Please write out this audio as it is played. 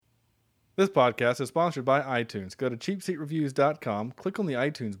This podcast is sponsored by iTunes. Go to cheapseatreviews.com, click on the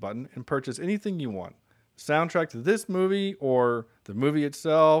iTunes button, and purchase anything you want. Soundtrack to this movie, or the movie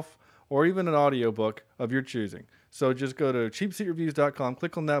itself, or even an audiobook of your choosing. So just go to cheapseatreviews.com,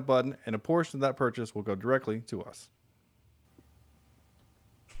 click on that button, and a portion of that purchase will go directly to us.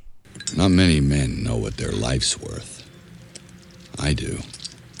 Not many men know what their life's worth. I do.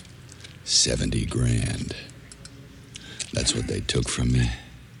 70 grand. That's what they took from me.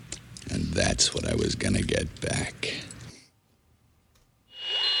 And that's what I was gonna get back.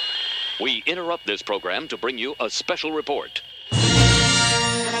 We interrupt this program to bring you a special report.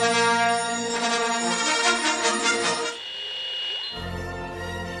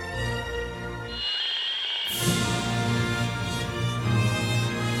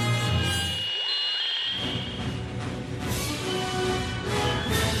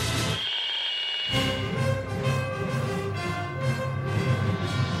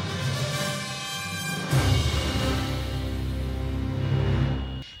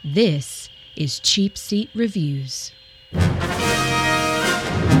 This is Cheap Seat Reviews.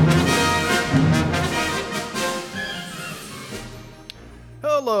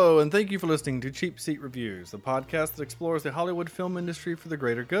 Hello, and thank you for listening to Cheap Seat Reviews, the podcast that explores the Hollywood film industry for the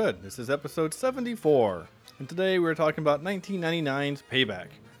greater good. This is episode 74, and today we're talking about 1999's Payback.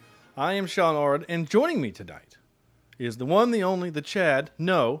 I am Sean Ord, and joining me tonight is the one, the only, the Chad.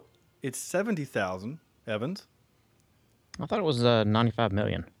 No, it's 70,000. Evans? I thought it was 95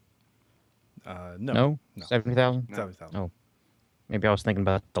 million. No. 70,000? 70,000. Oh, maybe I was thinking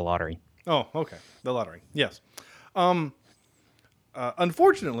about the lottery. Oh, okay. The lottery. Yes.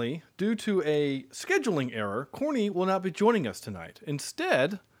 Unfortunately, due to a scheduling error, Corny will not be joining us tonight.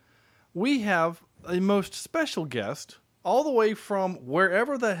 Instead, we have a most special guest all the way from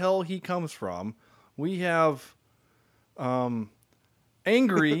wherever the hell he comes from. We have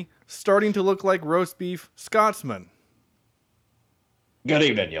angry, starting to look like roast beef Scotsman. Good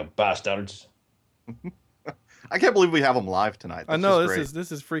evening, you bastards. I can't believe we have them live tonight. I know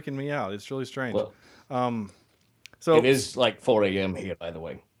this is freaking me out. It's really strange. Well, so it is like 4 a.m. here, by the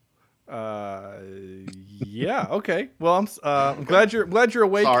way. Yeah. Okay. Well, I'm glad you're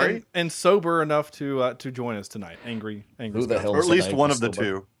awake and sober enough to join us tonight. Angry. Who the hell? Or at least one of the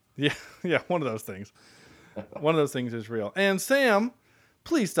two. Yeah. One of those things. One of those things is real. And Sam,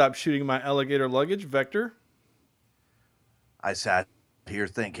 please stop shooting my alligator luggage, Vector. I sat here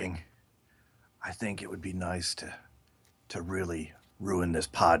thinking, I think it would be nice to really ruin this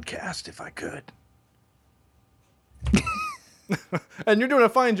podcast if I could. And you're doing a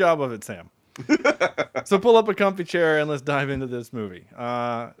fine job of it, Sam. So pull up a comfy chair and let's dive into this movie.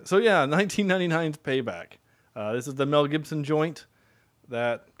 1999's Payback. This is the Mel Gibson joint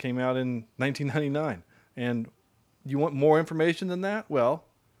that came out in 1999. And you want more information than that? Well,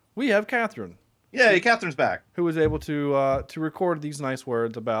 we have Catherine. Yay, Catherine's back. Who was able to record these nice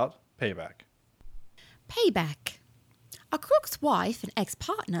words about Payback. Payback. A crook's wife and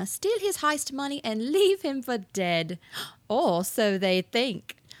ex-partner steal his heist money and leave him for dead. Or so they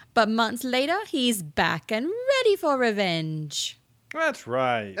think. But months later, he's back and ready for revenge. That's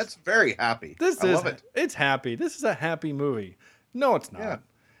right. That's very happy. I love it. It's happy. This is a happy movie. No, it's not. Yeah.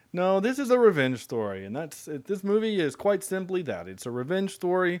 No, this is a revenge story. And this movie is quite simply that. It's a revenge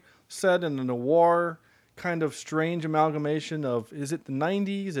story set in a noir kind of strange amalgamation of, is it the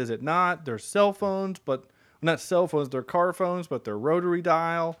 90s? Is it not? There's cell phones, but not cell phones. They're car phones, but they're rotary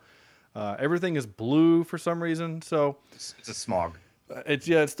dial. Everything is blue for some reason. So it's a smog.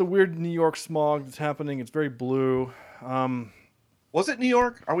 It's the weird New York smog that's happening. It's very blue. Was it New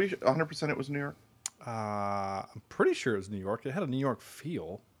York? Are we 100% it was New York? I'm pretty sure it was New York. It had a New York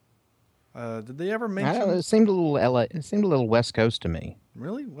feel. Did they ever mention? It seemed a little LA. It seemed a little West Coast to me.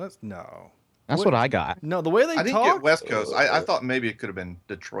 Really? No. That's what I got. No, the way they I didn't get West Coast. I thought maybe it could have been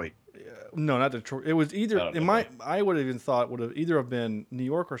Detroit. No, not Detroit. It was either. I would have even thought would have either have been New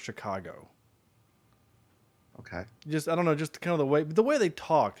York or Chicago. Okay. I don't know. Just kind of the way they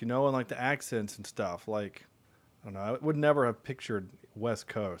talked, and like the accents and stuff. Like, I don't know. I would never have pictured West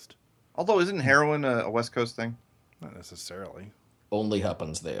Coast. Although, isn't heroin a West Coast thing? Not necessarily. Only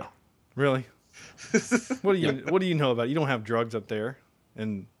happens there. Really? What do you know about it? You don't have drugs up there,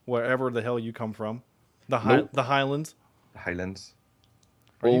 and wherever the hell you come from, the Highlands. The Highlands.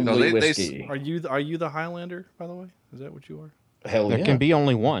 Only whiskey. Are you the Highlander? By the way, is that what you are? Hell yeah. There can be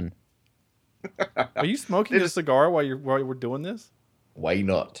only one. Are you smoking a cigar while we're doing this? Why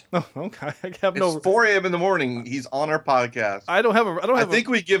not? Oh, okay. It's 4 a.m. in the morning. He's on our podcast. I think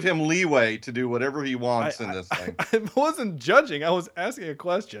we give him leeway to do whatever he wants in this thing. I wasn't judging. I was asking a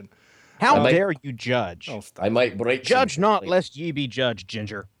question. How dare you judge? Oh, stop. I might break. Judge not, lest ye be judged,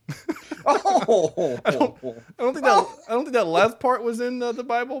 Ginger. Oh, I don't think that last part was in the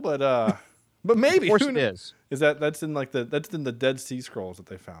Bible, but maybe. Of course Who it kn- is. Is that's in the Dead Sea Scrolls that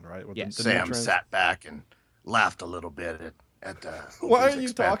they found, right? With Yes. the Sam nutrients? sat back and laughed a little bit at Why are Opie's you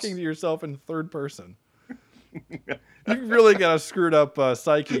expense. talking to yourself in third person? You really got a screwed up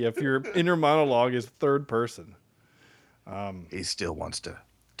psyche if your inner monologue is third person. He still wants to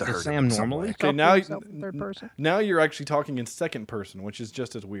Does hurt Sam him in some normally way. talk Okay, to now himself in third person? now you're actually talking in second person, which is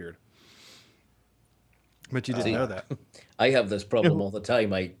just as weird. But you didn't know that. I have this problem all the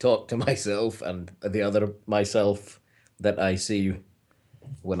time. I talk to myself and the other myself that I see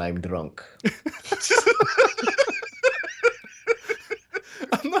when I'm drunk.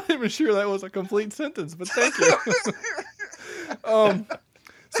 I'm not even sure that was a complete sentence, but thank you.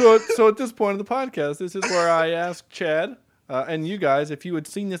 So at this point of the podcast, this is where I ask Chad and you guys if you had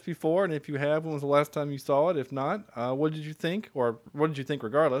seen this before, and if you have, when was the last time you saw it? If not, what did you think, or what did you think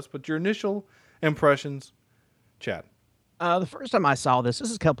regardless? But your initial impressions, Chad. The first time I saw this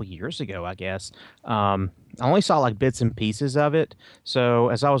is a couple years ago, I guess. I only saw like bits and pieces of it. So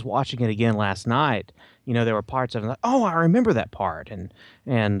as I was watching it again last night, there were parts of it like, oh, I remember that part, and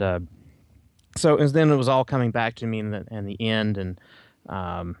then it was all coming back to me in the end, and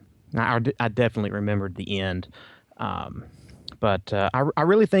I definitely remembered the end. But I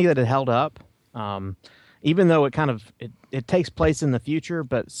really think that it held up, even though it takes place in the future,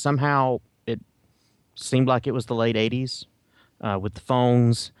 but somehow it seemed like it was the late 80s. With the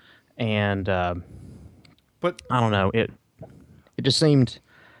phones, and But I don't know, it just seemed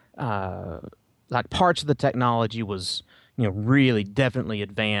like parts of the technology was really definitely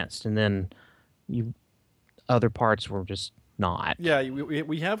advanced, and then other parts were just not. yeah,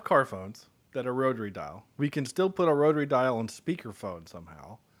 we have car phones that are rotary dial. We can still put a rotary dial on speakerphone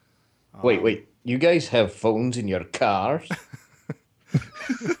somehow. Wait. You guys have phones in your cars?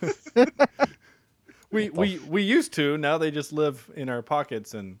 We used to. Now they just live in our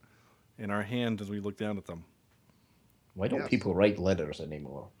pockets and in our hands as we look down at them. Why don't people write letters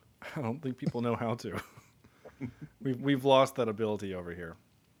anymore? I don't think people know how to. We've lost that ability over here.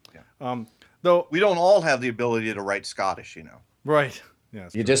 Yeah. Though We don't all have the ability to write Scottish, right.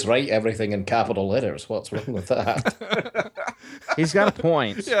 Yes. You just write everything in capital letters. What's wrong with that? He's got a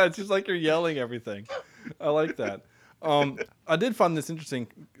point. Yeah, it's just like you're yelling everything. I like that. I did find this interesting.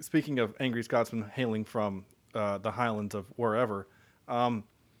 Speaking of angry Scotsmen hailing from the Highlands of wherever,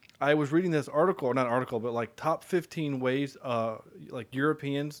 I was reading this article, or not article, but like top 15 ways like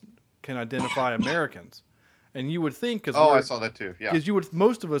Europeans can identify Americans. And you would think, because I saw that too. Yeah. because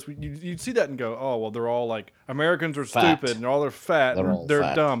most of us, you'd see that and go, oh, well, they're all like, Americans are Fat. stupid and they're fat They're and all they're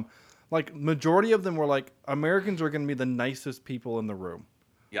fat. dumb. Like, majority of them were like, Americans are going to be the nicest people in the room.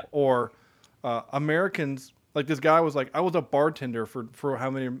 Yeah. Or Americans, like this guy was like, I was a bartender for how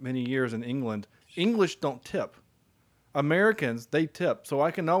many years in England. English don't tip. Americans, they tip. So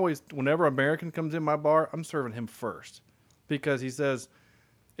I can always, whenever American comes in my bar, I'm serving him first. Because he says,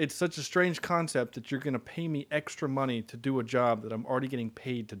 it's such a strange concept that you're going to pay me extra money to do a job that I'm already getting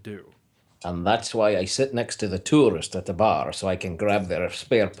paid to do. And that's why I sit next to the tourist at the bar so I can grab their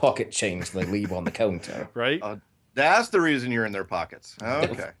spare pocket change they leave on the counter. Right? That's the reason you're in their pockets.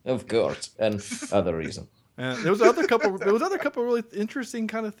 Okay. Of course. And other reason. And there was other couple really interesting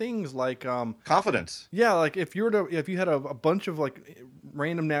kind of things like Confidence. yeah, like if you had a bunch of like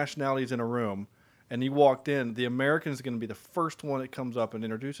random nationalities in a room and you walked in, the American is going to be the first one that comes up and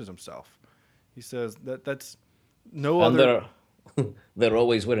introduces himself. He says that's no And other. they're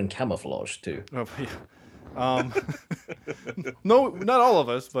always wearing camouflage too. Oh, yeah. No, not all of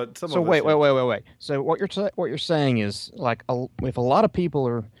us, but some So of us. wait. yeah. So what you're saying is like if a lot of people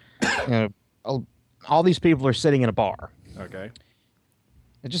are, all these people are sitting in a bar. Okay.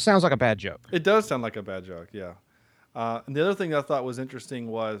 It just sounds like a bad joke. It does sound like a bad joke, yeah. And the other thing I thought was interesting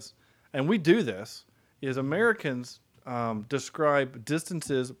was, and we do this, is Americans describe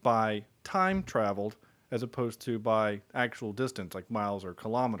distances by time traveled as opposed to by actual distance, like miles or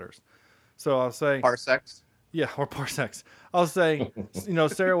kilometers. So I'll say, Parsecs. yeah, or parsecs. I'll say,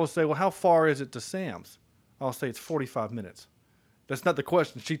 Sarah will say, well, how far is it to Sam's? I'll say it's 45 minutes. That's not the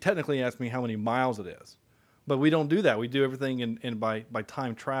question. She technically asked me how many miles it is. But we don't do that. We do everything in by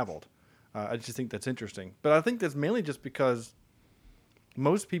time traveled. I just think that's interesting. But I think that's mainly just because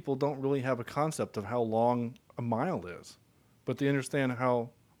most people don't really have a concept of how long a mile is. But they understand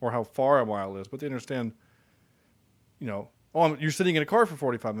how far a mile is. But they understand, you're sitting in a car for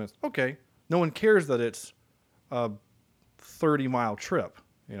 45 minutes. Okay. No one cares that it's a 30-mile trip,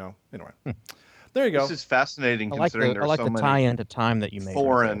 Anyway. There you go. This is fascinating I like considering the there's so tie many into time that you made.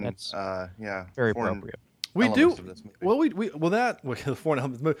 foreign, That's yeah, very foreign appropriate. We elements do. of this movie. The foreign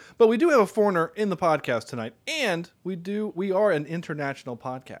elements, but we do have a foreigner in the podcast tonight, and we are an international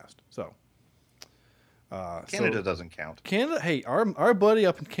podcast. So, Canada doesn't count. Canada. Hey, our buddy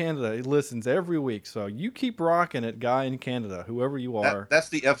up in Canada, he listens every week. So you keep rocking it, guy in Canada, whoever you are. That's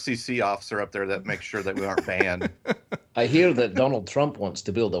the FCC officer up there that makes sure that we aren't banned. I hear that Donald Trump wants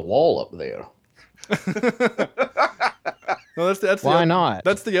to build a wall up there. No, that's Why not?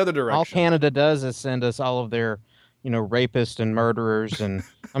 That's the other direction. All Canada does is send us all of their, rapists and murderers, and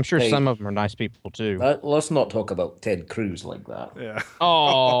I'm sure Hey. some of them are nice people too. Let's not talk about Ted Cruz like that. Yeah.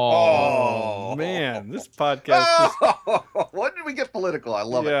 Oh, Man, this podcast. Just, When did we get political? I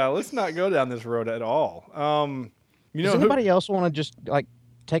love it. yeah, let's not go down this road at all. Does anybody else want to just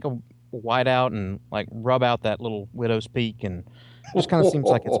take a white out and rub out that little widow's peak, and it just kind of seems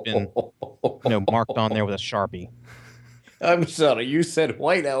like it's been marked on there with a Sharpie. I'm sorry, you said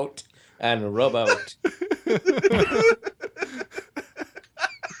white out and rub out.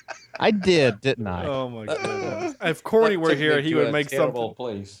 I did, didn't I? Oh my goodness! If Corny were here, he would make something.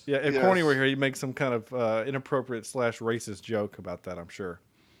 Place. Yeah, if Yes. Corny were here, he'd make some kind of inappropriate / racist joke about that. I'm sure.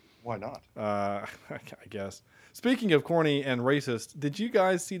 Why not? I guess. Speaking of corny and racist, did you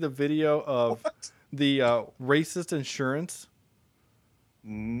guys see the video of the racist insurance?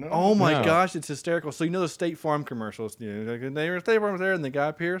 No. Oh my No. gosh, it's hysterical. So the State Farm commercials, State Farm's there, and the guy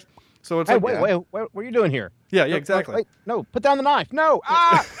appears. So it's Hey, like, wait, what are you doing here? yeah, No, exactly. Wait, no, put down the knife. No,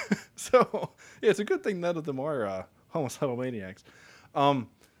 ah! So it's a good thing none of them are homicidal maniacs. But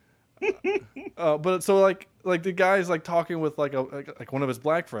so like the guy's talking with like one of his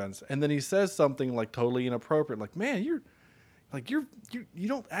black friends, and then he says something totally inappropriate, like, man, you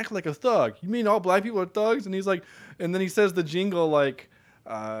don't act like a thug. You mean all black people are thugs? And he's like, and then he says the jingle like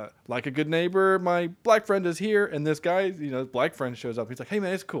a good neighbor, my black friend is here, and this guy, black friend shows up. He's like, hey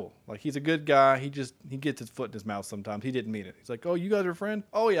man, it's cool. He's a good guy. He gets his foot in his mouth sometimes. He didn't mean it. He's like, oh, you guys are friends?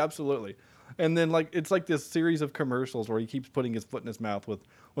 Oh yeah, absolutely. And then it's like this series of commercials where he keeps putting his foot in his mouth with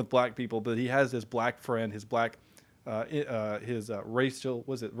black people, but he has his black friend, his black, racist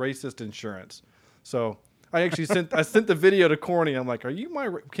insurance. So I actually sent the video to Corny. I'm like, can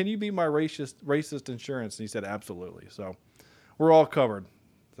you be my racist insurance? And he said, absolutely. So we're all covered.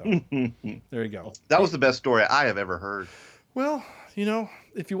 So there you go. That was the best story I have ever heard. Well,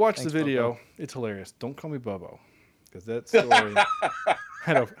 if you watch Thanks, the video, Bobo. it's hilarious. Don't call me Bobo, because that story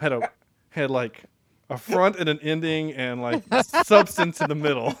had like a front and an ending and substance in the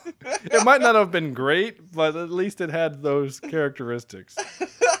middle. It might not have been great, but at least it had those characteristics.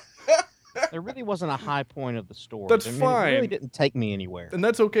 There really wasn't a high point of the story. That's It fine. really didn't take me anywhere. And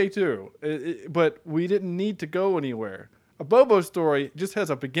that's okay too. But we didn't need to go anywhere. A Bobo story just has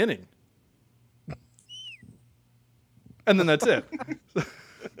a beginning. And then that's it.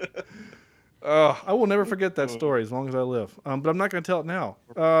 I will never forget that story as long as I live. But I'm not going to tell it now.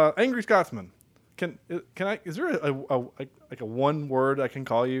 Angry Scotsman. Can I? Is there a one word I can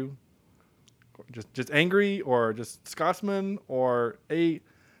call you? Just angry, or just Scotsman, or Mr.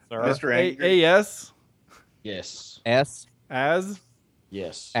 Angry. AS Yes. S as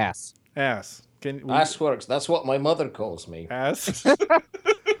Yes. ass. ass. Can we, Ass works. That's what my mother calls me. ass?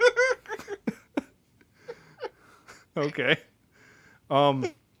 Okay.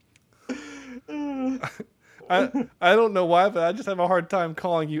 I don't know why, but I just have a hard time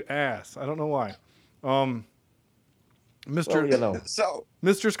calling you ass. I don't know why. Mr. Well, So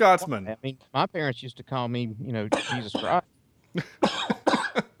Mr. Scotsman. I mean, my parents used to call me, Jesus Christ. It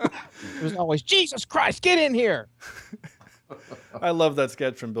was always, Jesus Christ, get in here. I love that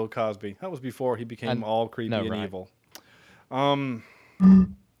sketch from Bill Cosby. That was before he became all creepy and right. evil. Oh,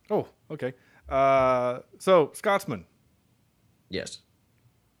 okay. So Scotsman. Yes.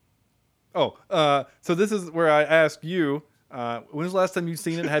 Oh, so this is where I ask you, when was the last time you've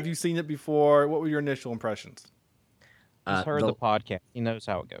seen it? Have you seen it before? What were your initial impressions? He's heard the podcast. He knows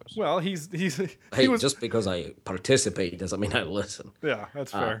how it goes. Well, he Hey, was just because I participate doesn't mean I listen. yeah,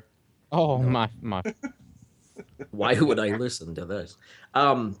 that's fair. Oh, my. Why would I listen to this?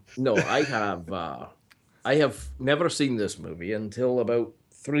 No, I have never seen this movie until about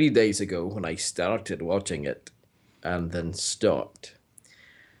 3 days ago when I started watching it and then stopped.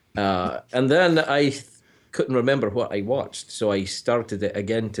 And then I couldn't remember what I watched, so I started it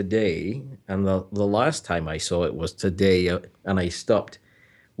again today, and the last time I saw it was today, and I stopped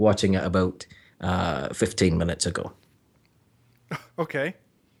watching it about 15 minutes ago. Okay.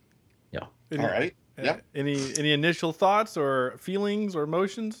 Yeah. Any, all right. Yeah. Any initial thoughts or feelings or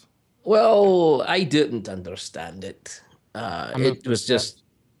emotions? Well, I didn't understand it. It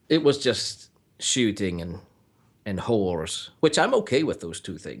was just shooting and whores, which I'm okay with those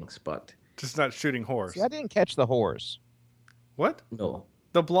two things, but Just not shooting whores. See, I didn't catch the whores. What? No.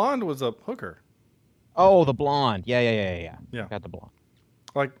 The blonde was a hooker. Oh, the blonde. Yeah. Yeah. Got the blonde.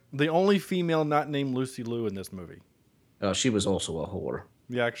 Like the only female not named Lucy Liu in this movie. She was also a whore.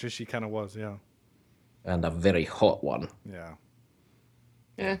 Yeah, actually, she kind of was. Yeah. And a very hot one. Yeah.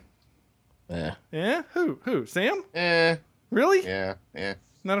 Yeah. Yeah. Yeah. Who? Sam? Eh. Really? Yeah. Yeah.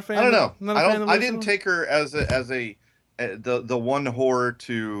 Not a fan. I don't know. Not a fan of I Lucy didn't Liu? take her as the one whore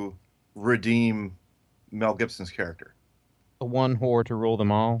to redeem Mel Gibson's character. The one whore to rule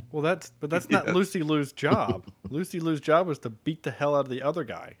them all. Well, that's not Lucy Liu's job. Lucy Liu's job was to beat the hell out of the other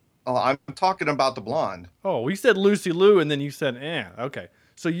guy. Oh, I'm talking about the blonde. Oh, we said Lucy Liu, and then you said, okay.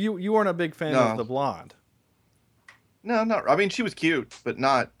 So you weren't a big fan No. of the blonde. No, not. I mean, she was cute, but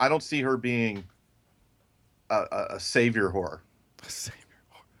not. I don't see her being a savior whore. Savior.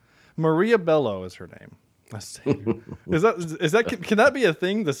 Maria Bello is her name. A savior. is that can that be a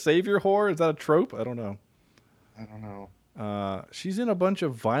thing? The savior whore? Is that a trope? I don't know. I don't know. She's in a bunch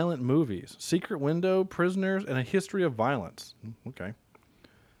of violent movies: Secret Window, Prisoners, and A History of Violence. Okay.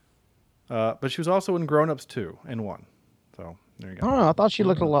 But she was also in Grown Ups 2 and 1. So there you I go. don't know. I thought she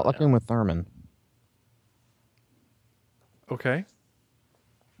looked a lot like Uma Thurman. Okay.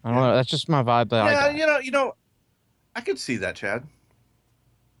 I don't know. That's just my vibe. That I Yeah, got. you know, I could see that, Chad.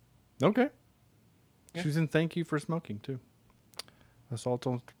 Okay. Yeah. She was in Thank You for Smoking too. Assault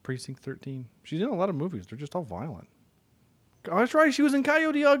on Precinct 13. She's in a lot of movies. They're just all violent. Oh, that's right. She was in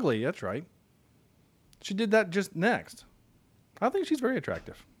Coyote Ugly. That's right. She did that just next. I think she's very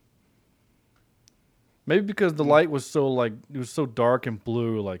attractive. Maybe because the light was so it was so dark and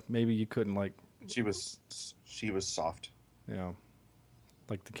blue. Like maybe you couldn't She was soft.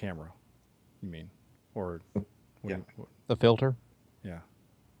 like the camera. You mean, or Yeah. The filter. Yeah.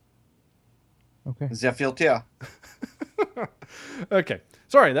 Okay. The filter. Okay.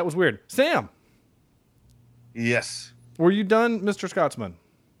 Sorry, that was weird. Sam, Yes. were you done, Mr. Scotsman?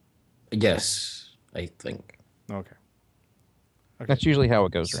 Yes, I think. Okay. That's usually how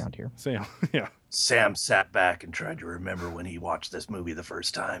it goes around here. Sam. Yeah. Sam sat back and tried to remember when he watched this movie the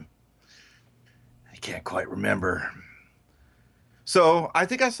first time. He can't quite remember. So I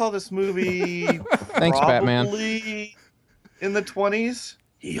think I saw this movie. Thanks, Batman. Probably in the 20s.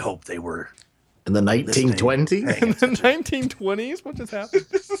 He hoped they were In the 1920s? In the 1920s? What just happened?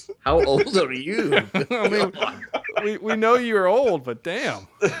 How old are you? I mean, we know you're old, but damn.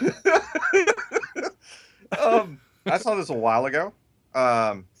 I saw this a while ago.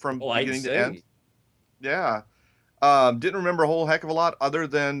 From beginning to end. Yeah. Didn't remember a whole heck of a lot other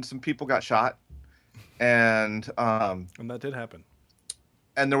than some people got shot. And And that did happen.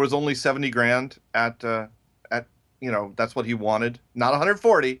 there was only 70 grand at that's what he wanted. Not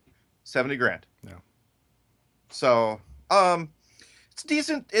 140, 70 grand. Yeah. So, it's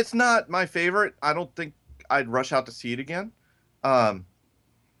decent. It's not my favorite. I don't think I'd rush out to see it again.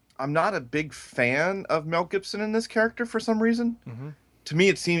 I'm not a big fan of Mel Gibson in this character for some reason. Mm-hmm. To me,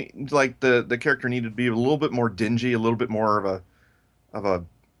 it seemed like the character needed to be a little bit more dingy, a little bit more of a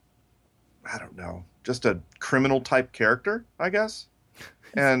I don't know, just a criminal type character, I guess.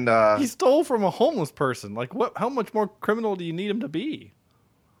 And He stole from a homeless person. Like, what? How much more criminal do you need him to be?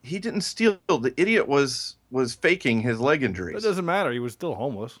 he didn't steal. The idiot was faking his leg It injuries. doesn't matter. He was still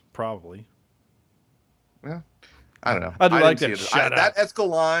homeless, probably. Yeah, I don't know. I do like didn't that. see it. Shut That up. Esco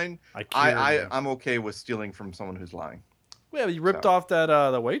line. I cured you. I'm okay with stealing from someone who's lying. Yeah, you ripped So. off that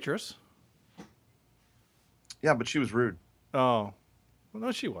the waitress. Yeah, but she was rude. Oh, well,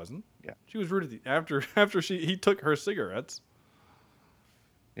 no, she wasn't. Yeah. She was rude at the, after he took her cigarettes.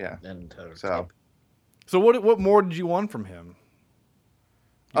 Yeah. And her So, tip. So what more did you want from him?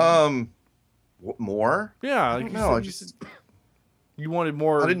 what more? Yeah, I like don't you know. said- I you just said you wanted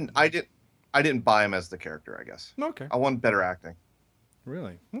more. I didn't buy him as the character. I guess Okay. I want better acting.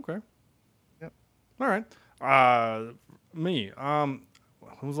 Really? Okay. Yep. All right. Me. When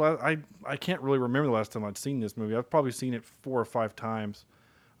was I can't really remember the last time I'd seen this movie. I've probably seen it 4 or 5 times.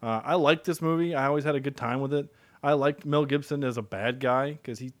 I liked this movie. I always had a good time with it. I liked Mel Gibson as a bad guy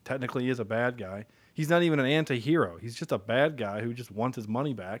because he technically is a bad guy. He's not even an anti-hero. He's just a bad guy who just wants his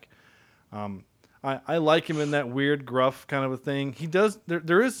money back. I like him in that weird, gruff kind of a thing. He does.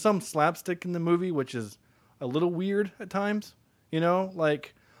 There is some slapstick in the movie, which is a little weird at times. You know,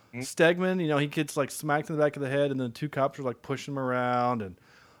 like Stegman. You know, he gets like smacked in the back of the head, and then 2 cops are like pushing him around. And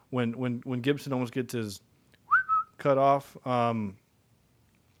when Gibson almost gets his cut off,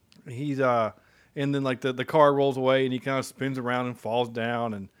 he's and then like the car rolls away, and he kind of spins around and falls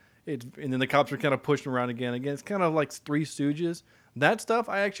down, and then the cops are kind of pushing him around again. It's kind of like Three Stooges. That stuff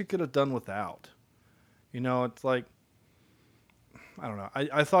I actually could have done without. You know, it's like I don't know.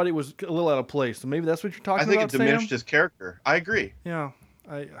 I thought it was a little out of place. So maybe that's what you're talking I think about, it diminished Sam? his character. I agree. Yeah.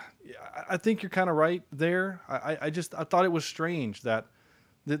 I think you're kind of right there. I thought it was strange that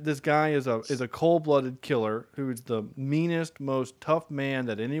this guy is a cold-blooded killer who is the meanest, most tough man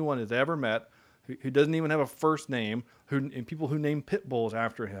that anyone has ever met, who doesn't even have a first name, and people who name pit bulls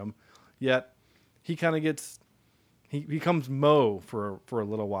after him, yet he kind of gets he becomes Mo for a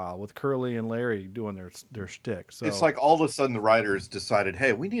little while with Curly and Larry doing their shtick. So It's like all of a sudden the writers decided,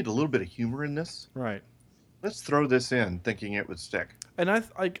 hey, we need a little bit of humor in this. right. Let's throw this in, thinking it would stick. And I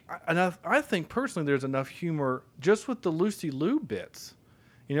think personally there's enough humor just with the Lucy Liu bits.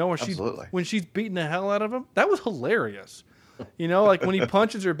 You know, Absolutely. when she's beating the hell out of him, that was hilarious. You know, like when he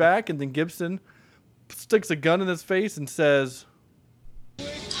punches her back and then Gibson sticks a gun in his face and says,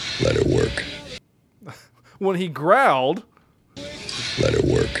 Let it work. when he growled, Let it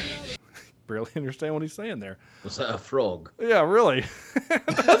work. barely understand what he's saying there. Was that a frog? Yeah, really.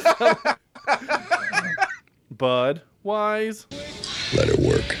 Bud Wise. Let it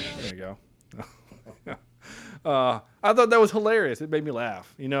work. There you go. I thought that was hilarious. It made me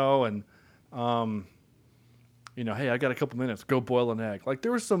laugh, you know, and, hey, I got a couple minutes. Go boil an egg. Like,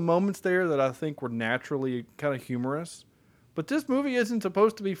 there were some moments there that I think were naturally kind of humorous, but this movie isn't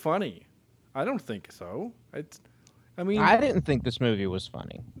supposed to be funny. I don't think so. I didn't think this movie was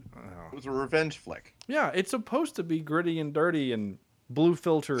funny. It was a revenge flick. Yeah, it's supposed to be gritty and dirty and blue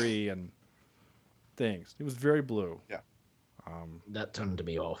filtery and things. It was very blue. Yeah. That turned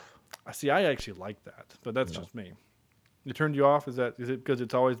me off. I actually like that, but that's just me. It turned you off? Is it because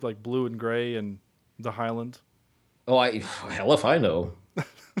it's always like blue and gray and the Highlands? Oh, hell if I know.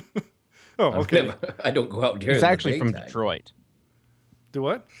 Oh, okay. I don't go out during He's the actually from daytime. Detroit. Do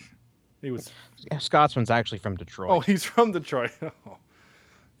what? He was. Yeah, Scotsman's actually from Detroit. Oh, he's from Detroit. Oh.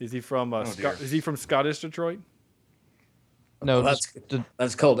 Is he from? dear. Is he from Scottish Detroit? no, Well,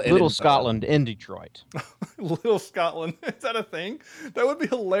 that's called Little Edinburgh. Scotland in Detroit. Little Scotland. Is that a thing? That would be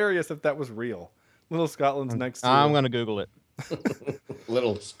hilarious if that was real. Little Scotland's next to. I'm going to Google it.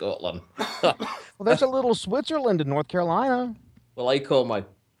 Little Scotland. Well, there's a little Switzerland in North Carolina. Well, I call my.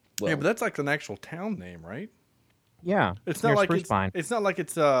 Well, Yeah, but that's like an actual town name, right? Yeah, It's near not like Spruce it's, Pine. it's not like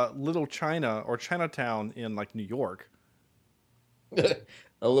it's Little China or Chinatown in like New York.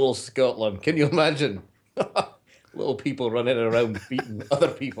 a little Scotland. Can you imagine? Little people running around beating other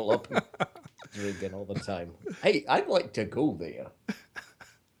people up and drinking all the time. Hey, I'd like to go there.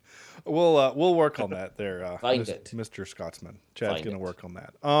 We'll work on that there, Find it. Mr. Scotsman. Chad's Find gonna it. work on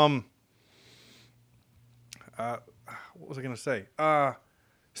that. What was I gonna say?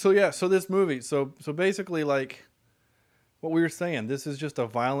 So this movie, so basically, like what we were saying, this is just a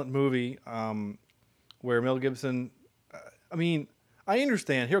violent movie, where Mel Gibson. I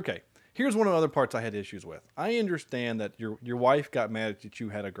understand here. Okay, here's one of the other parts I had issues with. I understand that your wife got mad that you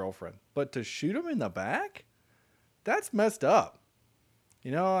had a girlfriend, but to shoot him in the back, that's messed up.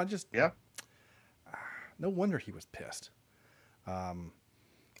 You know, Yeah. no wonder he was pissed.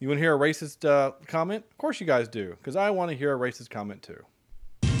 You want to hear a racist comment? Of course you guys do, because I want to hear a racist comment too.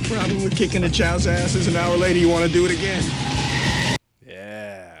 Problem with kicking the child's asses an hour later, you want to do it again.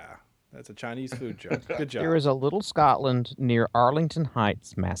 Yeah, that's a Chinese food joke. Good job. There is a little Scotland near Arlington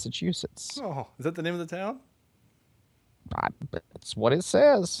Heights, Massachusetts. Oh, is that the name of the town? That's what it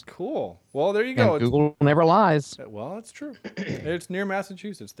says. Cool. Well, there you go. And Google never lies. Well, it's true. It's near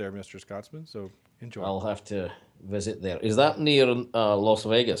Massachusetts there, Mr. Scotsman, so enjoy. I'll have to visit there. Is that near Las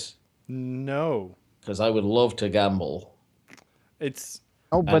Vegas? No. Because I would love to gamble. It's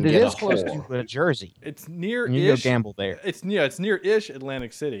Oh, but And it get is a close whore. to Jersey. it's near And you go ish. gamble there. It's near-ish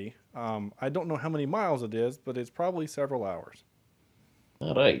Atlantic City. I don't know how many miles it is, but it's probably several hours.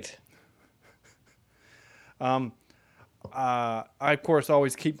 All right. I of course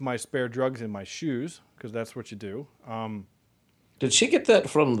always keep my spare drugs in my shoes because that's what you do. Did she get that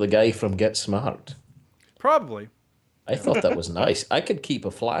from the guy from Get Smart? Probably. I thought that was nice. I could keep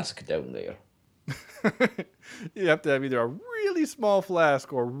a flask down there. You have to have either a really small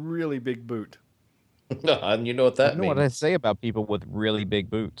flask or a really big boot. And you know what that You know what means? I say about people with really big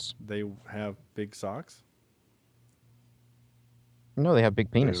boots? They have big socks. No, they have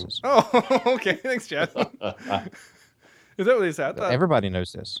big penises. Oh, okay. Thanks, Chad. Is that what they said? I thought- Everybody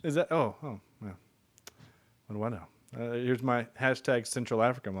knows this. Is that? Oh, yeah. What do I know? Here's my hashtag Central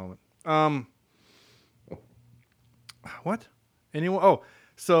Africa moment. What? Anyone? Oh,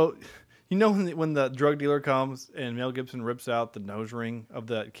 so you know when the drug dealer comes and Mel Gibson rips out the nose ring of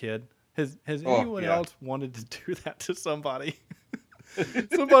that kid? Has anyone yeah. else wanted to do that to somebody?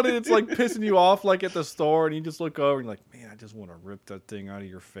 Somebody that's like pissing you off, like at the store, and you just look over and you're like, man, I just want to rip that thing out of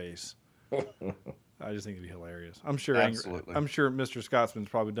your face. I just think it'd be hilarious. I'm sure. Absolutely. I'm sure Mr. Scotsman's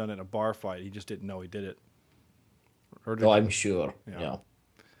probably done it in a bar fight. He just didn't know he did it. I'm sure. Yeah.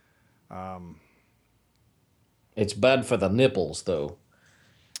 It's bad for the nipples, though.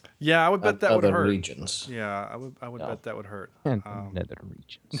 Yeah, I would bet that would other hurt. regions. Yeah, I would bet that would hurt. And nether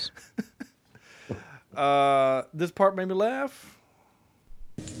regions. This part made me laugh.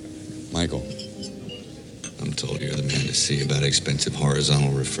 Michael, I'm told you're the man to see about expensive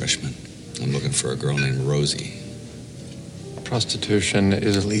horizontal refreshment. I'm looking for a girl named Rosie. Prostitution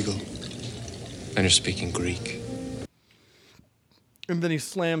is illegal. And you're speaking Greek. And then he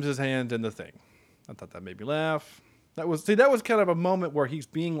slams his hand in the thing. I thought that made me laugh. That was kind of a moment where he's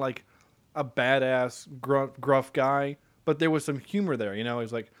being like a badass gruff guy, but there was some humor there. You know,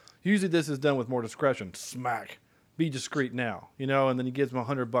 he's like, usually this is done with more discretion. Smack. Be discreet now. You know, and then he gives him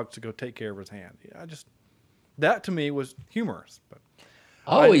 $100 to go take care of his hand. Yeah, that to me was humorous. But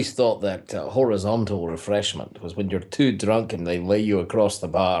I always thought that horizontal refreshment was when you're too drunk and they lay you across the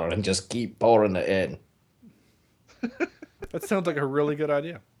bar and just keep pouring it in. That sounds like a really good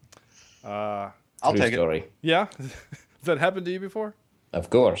idea. I'll take it. Yeah? Has that happened to you before? Of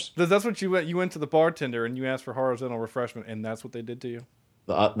course. That's what you went. You went to the bartender and you asked for horizontal refreshment, and that's what they did to you?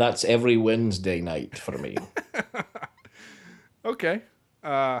 That's every Wednesday night for me. Okay.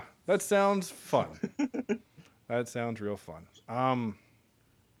 That sounds fun. That sounds real fun.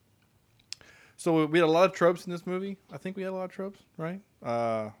 So we had a lot of tropes in this movie. I think we had a lot of tropes, right?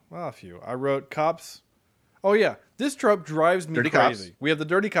 Well, a few. I wrote cops. Oh, yeah. This trope drives me Dirty crazy. cops. We have the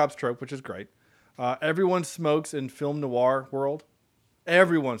dirty cops trope, which is great. Everyone smokes in film noir world.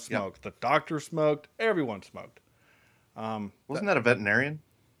 Everyone smoked. Yep. The doctor smoked. Everyone smoked. Wasn't that a veterinarian?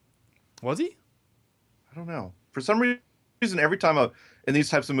 Was he? I don't know. For some reason, every time in these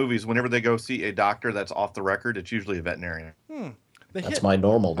types of movies, whenever they go see a doctor that's off the record, it's usually a veterinarian. That's my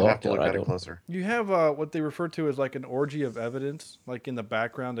normal I'll have to doctor. look I at it don't. closer. You have what they refer to as like an orgy of evidence, like in the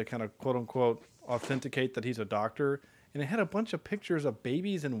background to kind of quote unquote authenticate that he's a doctor. And it had a bunch of pictures of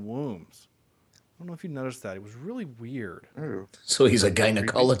babies and wombs. I don't know if you noticed that. It was really weird. Ooh. So he's a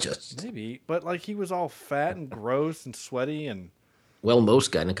gynecologist. Maybe, but like he was all fat and gross and sweaty and. Well,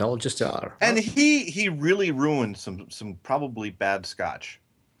 most gynecologists are. And he really ruined some probably bad scotch.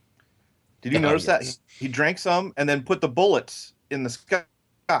 Did you notice that? He drank some and then put the bullets in the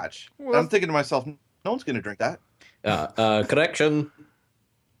scotch. Well, I'm thinking to myself, no one's going to drink that. Correction.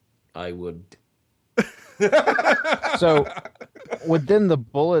 I would. So, would then the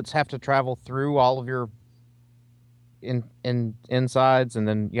bullets have to travel through all of your insides, and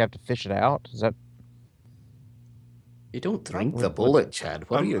then you have to fish it out? Is that? You don't drink the bullet, Chad.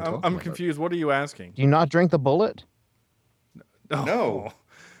 What are you talking I'm about? confused. What are you asking? Do you not drink the bullet? No.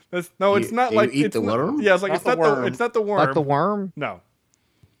 It's not you like eat it's the not- worm? Yeah, it's like Not it's the not worm. it's not the worm. Like the worm? No.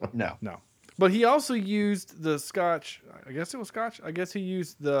 No. But he also used the scotch. I guess it was scotch. I guess he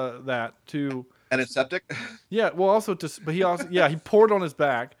used that to. Antiseptic? Yeah, well, also but he also he poured on his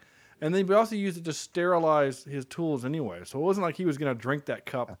back, and then he also used it to sterilize his tools anyway. So it wasn't like he was gonna drink that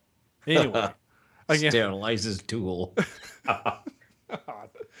cup anyway. Again, Sterilize his tool. oh,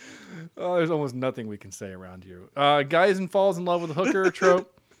 there's almost nothing we can say around you. Guys and falls in love with a hooker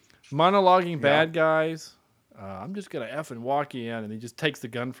trope. Monologuing bad guys. I'm just gonna effing walk you in, and he just takes the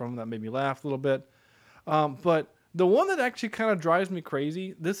gun from him. That made me laugh a little bit. But the one that actually kind of drives me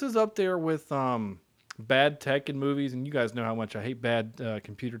crazy. This is up there with bad tech in movies, and you guys know how much I hate bad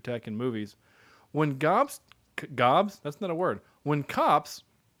computer tech in movies. When gobs, that's not a word. When cops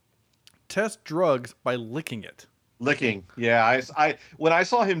test drugs by licking it. Licking. Yeah, I when I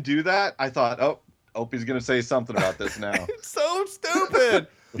saw him do that, I thought, oh, he's going to say something about this now. It's so stupid.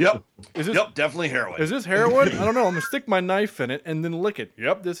 Yep. Is this, Definitely heroin. Is this heroin? I don't know. I'm going to stick my knife in it and then lick it.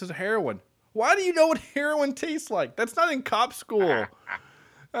 Yep, this is heroin. Why do you know what heroin tastes like? That's not in cop school.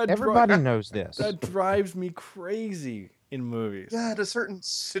 Everybody knows this. That drives me crazy in movies. Yeah, it has certain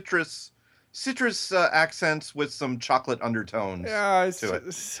citrus accents with some chocolate undertones. Yeah,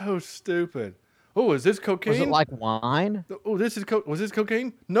 it's so stupid. Oh, is this cocaine? Was it like wine? Oh, was this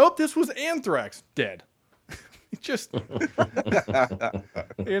cocaine? Nope, this was anthrax. Dead. Just, like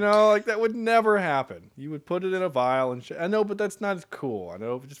that would never happen. You would put it in a vial and I know, but that's not as cool. I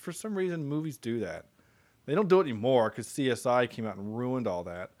know, but just for some reason, movies do that. They don't do it anymore because CSI came out and ruined all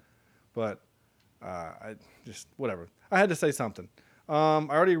that. But whatever. I had to say something. I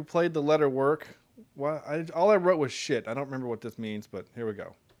already played the letter work. Well, all I wrote was shit. I don't remember what this means, but here we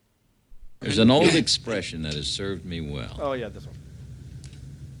go. There's an old expression that has served me well. Oh, yeah, this one.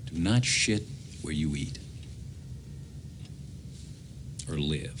 Do not shit where you eat. Or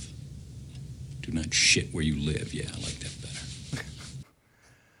live. Do not shit where you live. Yeah, I like that better.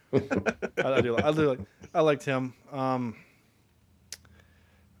 I liked him.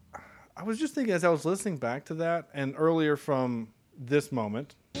 I was just thinking as I was listening back to that and earlier from this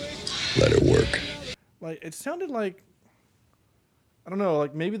moment. Let it work. Like it sounded like, I don't know,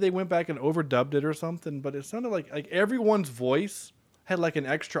 like maybe they went back and overdubbed it or something, but it sounded like everyone's voice had like an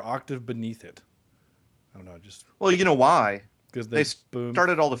extra octave beneath it. I don't know, just. Well, you know why? Because they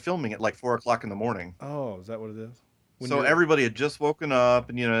started all the filming at like 4:00 in the morning. Oh, is that what it is? So everybody had just woken up,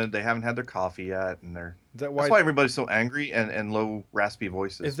 and they haven't had their coffee yet, and that's why everybody's so angry and low, raspy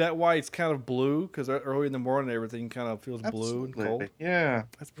voices. Is that why it's kind of blue? Because early in the morning, everything kind of feels blue and cold. Yeah,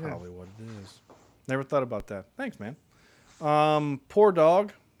 that's probably what it is. Never thought about that. Thanks, man. Poor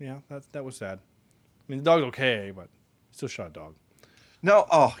dog. Yeah, that was sad. I mean, the dog's okay, but still shot a dog.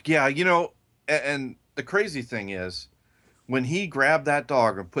 No, yeah, and the crazy thing is, when he grabbed that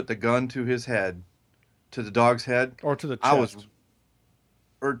dog and put the gun to his head. To the dog's head, or to the chest,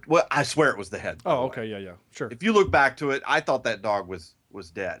 I swear it was the head. Oh, okay, yeah, sure. If you look back to it, I thought that dog was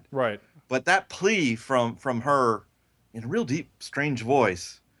dead. Right. But that plea from her, in a real deep, strange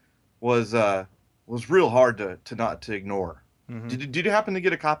voice, was real hard to not to ignore. Mm-hmm. Did you happen to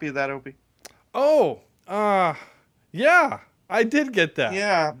get a copy of that, Opie? Oh, yeah, I did get that.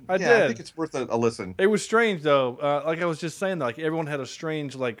 Yeah, I did. I think it's worth a listen. It was strange though. Like I was just saying, like everyone had a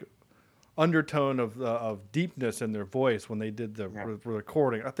strange undertone of deepness in their voice when they did the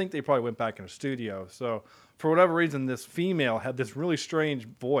recording. I think they probably went back in a studio. So for whatever reason, this female had this really strange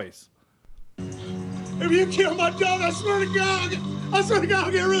voice. If you kill my dog, I swear to God,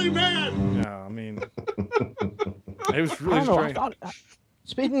 I'll get really mad. Yeah, I mean, it was really strange.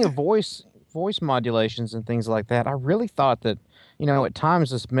 Speaking of voice modulations and things like that, I really thought that, at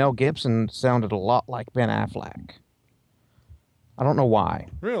times this Mel Gibson sounded a lot like Ben Affleck. I don't know why.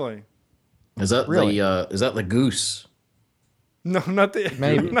 Really? Is that the goose? No, not the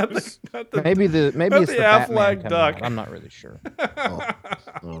maybe. Not the maybe it's the Affleck duck. I'm not really sure.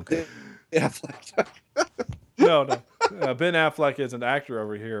 Okay. Affleck duck. No. Ben Affleck is an actor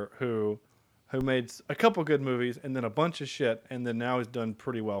over here who made a couple good movies and then a bunch of shit, and then now he's done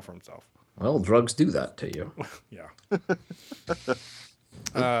pretty well for himself. Well, drugs do that to you. Yeah.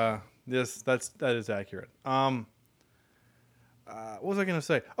 That is accurate. What was I going to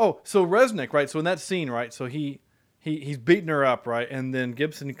say? Oh, so Resnick, right? So in that scene, right? So he's beating her up, right? And then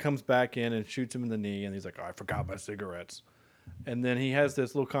Gibson comes back in and shoots him in the knee, and he's like, "Oh, I forgot my cigarettes." And then he has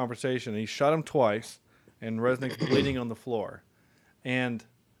this little conversation. And he shot him twice, and Resnick's bleeding on the floor. And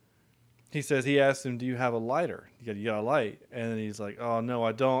he asks him, "Do you have a lighter? You got a light?" And he's like, "Oh, no,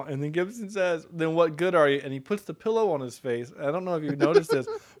 I don't." And then Gibson says, "Then what good are you?" And he puts the pillow on his face. I don't know if you've noticed this,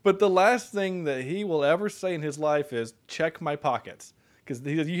 but the last thing that he will ever say in his life is, "Check my pockets." Because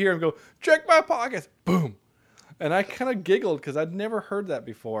you hear him go, "Check my pockets." Boom. And I kind of giggled because I'd never heard that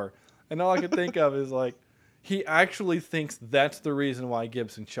before. And all I could think of is he actually thinks that's the reason why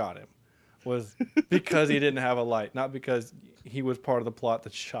Gibson shot him. Was because he didn't have a light, not because he was part of the plot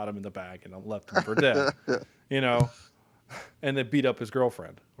that shot him in the back and left him for dead, and then beat up his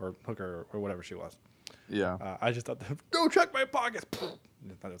girlfriend or hooker or whatever she was. Yeah. I just thought, go check my pockets.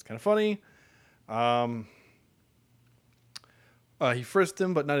 I thought it was kind of funny. He frisked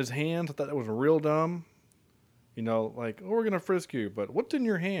him, but not his hands. I thought that was real dumb. Oh, we're going to frisk you, but what's in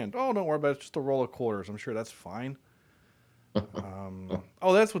your hand? Oh, don't worry about it. It's just a roll of quarters. I'm sure that's fine.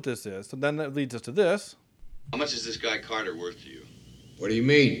 That's what this is. So then that leads us to this. How much is this guy Carter worth to you? What do you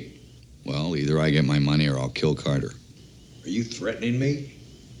mean? Well, either I get my money or I'll kill Carter. Are you threatening me?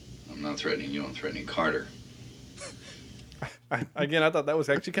 I'm not threatening you. I'm threatening Carter. I thought that was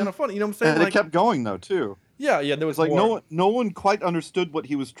actually kind of funny. You know what I'm saying? And it kept going though too. Yeah. There was no one quite understood what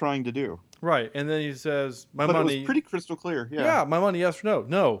he was trying to do. Right, and then he says, "My money." But it was pretty crystal clear. Yeah. Yeah, my money. Yes or no?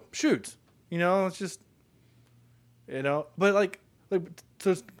 No. Shoot. It's just. But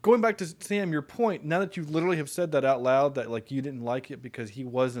so going back to Sam, your point. Now that you literally have said that out loud, that you didn't like it because he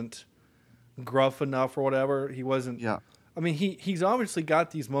wasn't gruff enough or whatever. He wasn't. Yeah. I mean, he's obviously got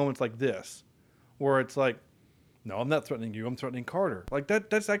these moments like this, where it's like, no, I'm not threatening you. I'm threatening Carter.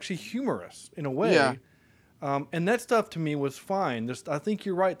 That's actually humorous in a way. Yeah. And that stuff to me was fine. I think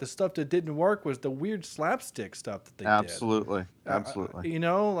you're right. The stuff that didn't work was the weird slapstick stuff that they did. Absolutely.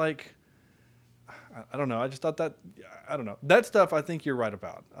 I don't know. I just thought that, I don't know. That stuff I think you're right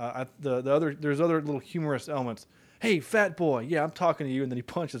about. There's other little humorous elements. Hey, fat boy. Yeah, I'm talking to you. And then he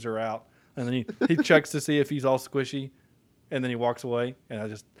punches her out. And then he checks to see if he's all squishy. And then he walks away.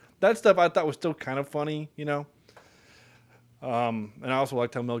 And that stuff I thought was still kind of funny, And I also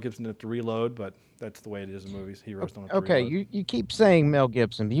liked how Mel Gibson had to reload, but that's the way it is in movies. Heroes don't have to Okay, reload. you keep saying Mel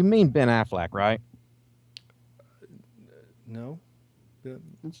Gibson. You mean Ben Affleck, right? No.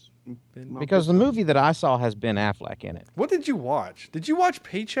 Because the movie that I saw has Ben Affleck in it. What did you watch? Did you watch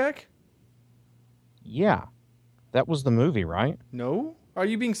Paycheck? Yeah. That was the movie, right? No? Are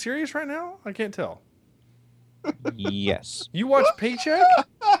you being serious right now? I can't tell. Yes. You watched Paycheck?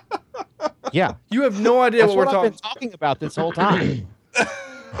 Yeah. You have no idea That's what we're I've talking been talking about this whole time.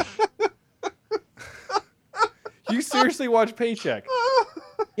 You seriously watched Paycheck?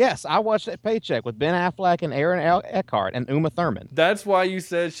 Yes, I watched that Paycheck with Ben Affleck and Aaron Eckhart and Uma Thurman. That's why you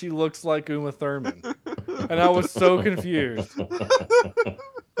said she looks like Uma Thurman. And I was so confused.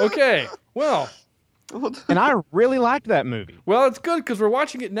 Okay, well. And I really liked that movie. Well, it's good because we're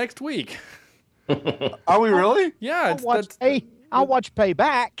watching it next week. Are we really? Yeah. I'll watch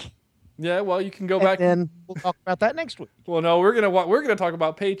Payback. Yeah, well, you can go back. And we'll talk about that next week. Well, no, we're gonna talk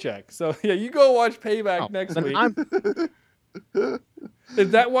about Paycheck. So yeah, you go watch Payback next week.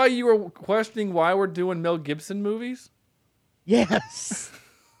 Is that why you were questioning why we're doing Mel Gibson movies? Yes.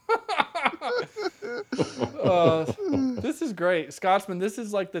 This is great, Scotsman. This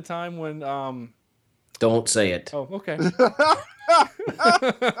is like the time when. Don't say it. Oh, okay.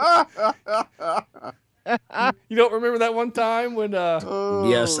 You don't remember that one time when?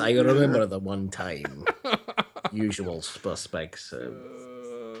 Yes, I remember the one time. Usual suspects,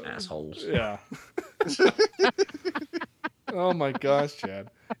 assholes. Yeah. Oh my gosh,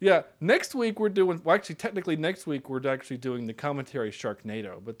 Chad. Yeah, next week we're doing. Well, actually, technically next week we're actually doing the commentary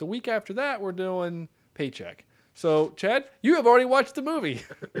Sharknado, but the week after that we're doing Paycheck. So, Chad, you have already watched the movie,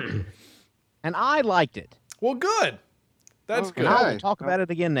 and I liked it. Well, good. That's good. And I will talk about it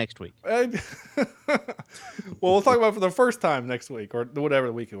again next week. Well, we'll talk about it for the first time next week, or whatever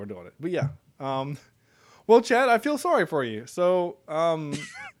the weekend we're doing it. But yeah. Well, Chad, I feel sorry for you. So,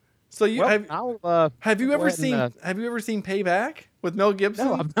 so you have you ever seen Payback with Mel Gibson?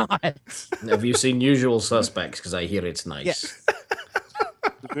 No, I've not. Have you seen Usual Suspects? Because I hear it's nice. Yes.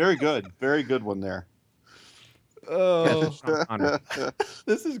 Very good one there. Oh,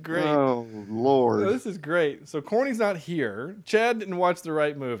 this is great. Oh, Lord. This is great. So Corny's not here. Chad didn't watch the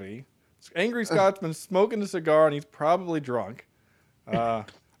right movie. Angry Scotsman's smoking a cigar, and he's probably drunk.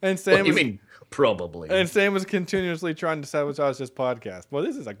 And Sam What do you mean, probably? And Sam was continuously trying to sabotage this podcast. Well,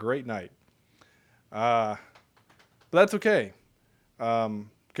 this is a great night. But that's okay.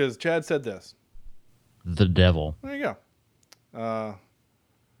 Because Chad said this. The devil. There you go.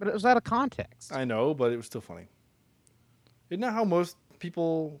 But it was out of context. I know, but it was still funny. Isn't that how most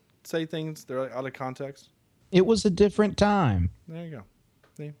people say things? They're out of context. It was a different time. There you go.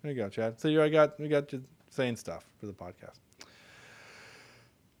 See, there you go, Chad. So we got you saying stuff for the podcast.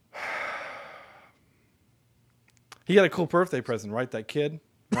 He got a cool birthday present, right? That kid,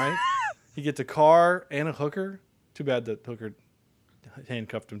 right? He gets a car and a hooker. Too bad the hooker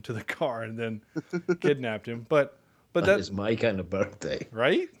handcuffed him to the car and then kidnapped him. But that is my kind of birthday,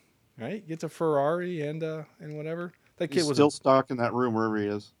 right? Right? Gets a Ferrari and whatever. That kid He's was still stuck in that room wherever he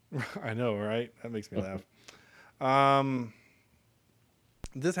is. I know, right? That makes me laugh.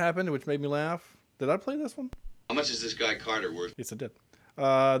 This happened, which made me laugh. Did I play this one? How much is this guy Carter worth? Yes, I did.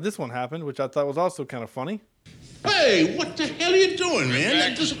 This one happened, which I thought was also kind of funny. Hey, what the hell are you doing,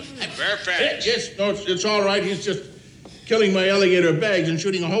 man? Fairfax. Yes, no, it's all right. He's just killing my alligator bags and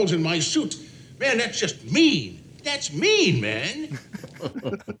shooting holes in my suit. Man, that's just mean. That's mean, man.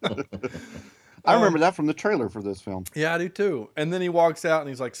 I remember that from the trailer for this film. Yeah, I do too. And then he walks out and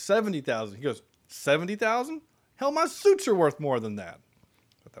he's like, 70,000. He goes, 70,000? Hell, my suits are worth more than that.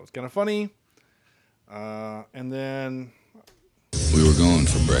 But that was kind of funny. And then We were going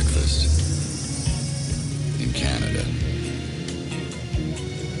for breakfast in Canada.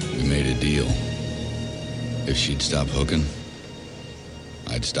 We made a deal. If she'd stop hooking,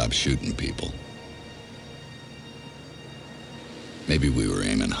 I'd stop shooting people. Maybe we were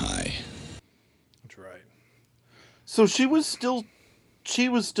aiming high. That's right. So she was still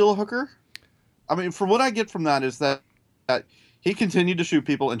a hooker? I mean, from what I get from that is that he continued to shoot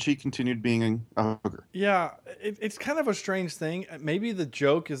people and she continued being a hooker. Yeah, it's kind of a strange thing. Maybe the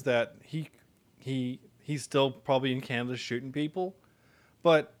joke is that he's still probably in Canada shooting people,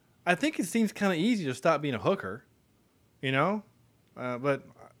 but I think it seems kind of easy to stop being a hooker, you know? But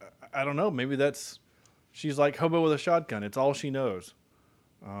I don't know. Maybe she's like hobo with a shotgun. It's all she knows.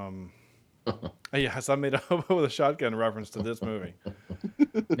 Yes, I made a hobo with a shotgun reference to this movie.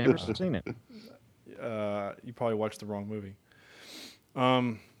 Never seen it. You probably watched the wrong movie.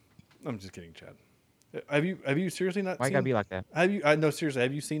 I'm just kidding, Chad. Have you seriously not? Why seen, gotta be like that? No, seriously.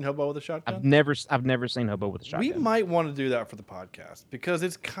 Have you seen Hobo with a Shotgun? I've never seen Hobo with a Shotgun. We might want to do that for the podcast because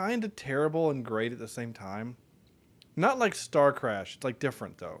it's kind of terrible and great at the same time. Not like Star Crash. It's like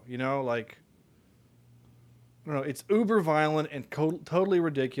different though. You know, like don't know. It's uber violent and totally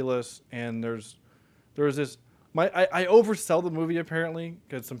ridiculous. And there's this. I oversell the movie apparently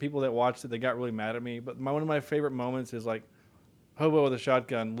because some people that watched it they got really mad at me. But one of my favorite moments is like hobo with a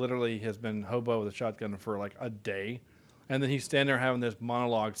shotgun literally has been hobo with a shotgun for like a day, and then he's standing there having this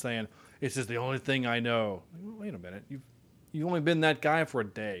monologue saying it's just the only thing I know. Wait a minute, you've only been that guy for a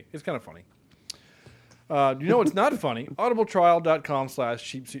day. It's kind of funny. You know what's not funny?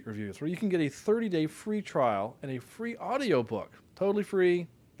 audibletrial.com/cheapseatreviews, where you can get a 30-day free trial and a free audiobook. Totally free.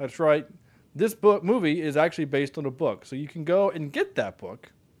 That's right. This movie is actually based on a book. So you can go and get that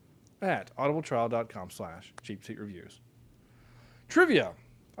book at audibletrial.com/cheapseatreviews. Trivia.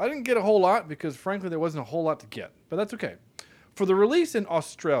 I didn't get a whole lot because, frankly, there wasn't a whole lot to get. But that's okay. For the release in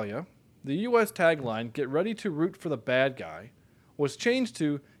Australia, the U.S. tagline, "Get ready to root for the bad guy," was changed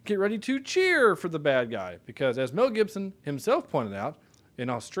to "Get ready to cheer for the bad guy," because as Mel Gibson himself pointed out, in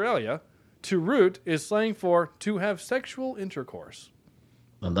Australia, to root is slang for to have sexual intercourse.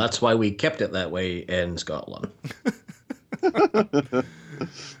 And that's why we kept it that way in Scotland. To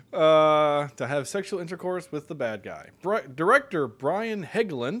have sexual intercourse with the bad guy. Director Brian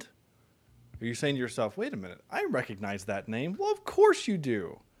Hegland. Are you saying to yourself, wait a minute, I recognize that name? Well, of course you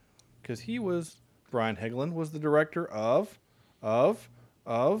do. Because Brian Hegland was the director of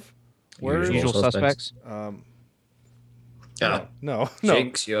Usual Suspects. No.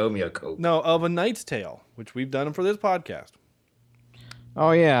 Jinx, you owe me a Coke. No, of A Knight's Tale, which we've done for this podcast.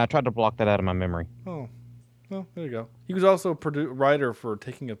 Oh yeah, I tried to block that out of my memory. Oh, well, there you go. He was also writer for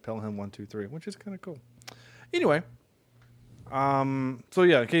Taking of Pelham 1, 2, 3, which is kind of cool. Anyway, so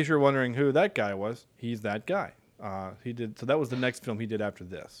yeah, in case you're wondering who that guy was, he's that guy. So that was the next film he did after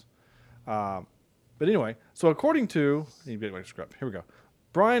this. But anyway, so according to here we go.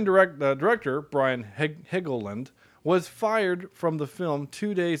 Director Brian Hegland was fired from the film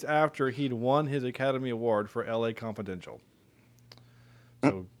 2 days after he'd won his Academy Award for L.A. Confidential.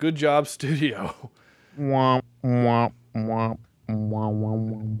 So good job, studio. Womp, womp, womp, womp,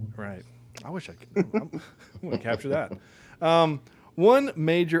 womp. Right. I wish I could. I'm going to capture that. One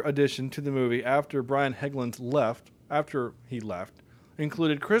major addition to the movie after Brian Hegland left,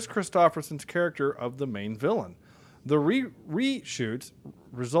 included Chris Christopherson's character of the main villain. The reshoots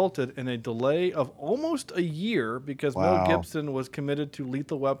resulted in a delay of almost a year because Mel Gibson was committed to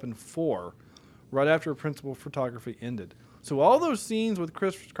Lethal Weapon 4 right after principal photography ended. So all those scenes with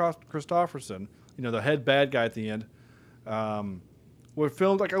Chris Christopherson, the head bad guy at the end, were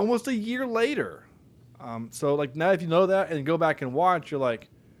filmed like almost a year later. So like now if you know that and go back and watch, you're like,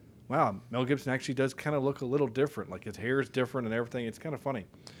 wow, Mel Gibson actually does kind of look a little different. Like his hair is different and everything. It's kind of funny.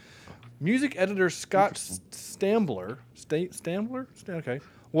 Music editor Scott Stambler,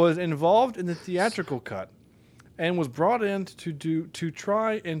 was involved in the theatrical cut and was brought in to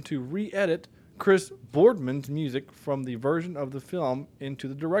try and to re-edit Chris Boardman's music from the version of the film into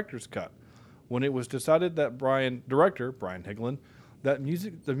the director's cut. When it was decided that director Brian Hegland,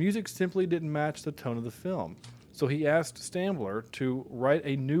 the music simply didn't match the tone of the film. So he asked Stambler to write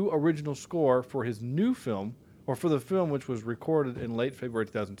a new original score for his new film, or for the film which was recorded in late February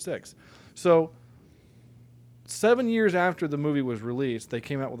 2006. So 7 years after the movie was released, they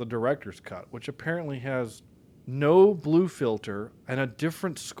came out with a director's cut, which apparently has no blue filter and a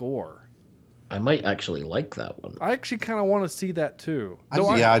different score. I might actually like that one. I actually kind of want to see that too.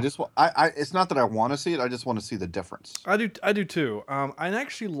 It's not that I want to see it. I just want to see the difference. I do too. I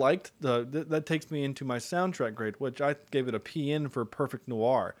actually liked that takes me into my soundtrack grade, which I gave it a PN for Perfect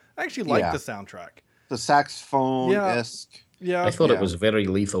Noir. I actually liked the soundtrack. The saxophone-esque. Yeah. I thought it was very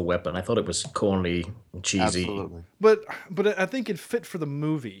Lethal Weapon. I thought it was corny and cheesy. Absolutely. But I think it fit for the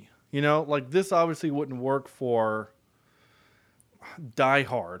movie. Like this obviously wouldn't work for Die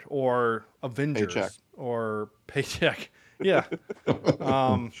Hard or Avengers or Paycheck. Yeah.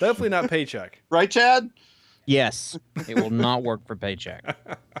 Definitely not Paycheck. Right, Chad? Yes. It will not work for Paycheck.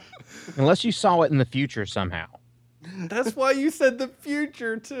 Unless you saw it in the future somehow. That's why you said the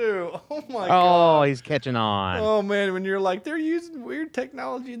future, too. Oh, my God. Oh, he's catching on. Oh, man. When you're like, they're using weird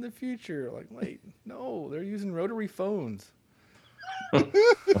technology in the future. Like, wait, no, they're using rotary phones.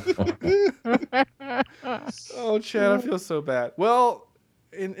 Oh, Chad, I feel so bad. Well,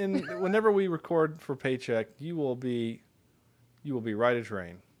 in whenever we record for Paycheck, you will be right as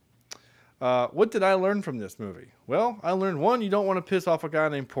rain. What did I learn from this movie? Well, I learned one, you don't want to piss off a guy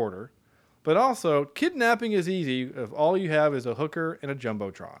named Porter, but also kidnapping is easy if all you have is a hooker and a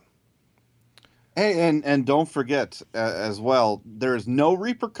jumbotron. Hey, and don't forget as well, there is no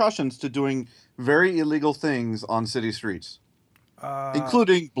repercussions to doing very illegal things on city streets.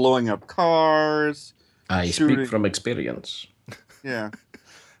 Including blowing up cars. I speak from experience. Yeah.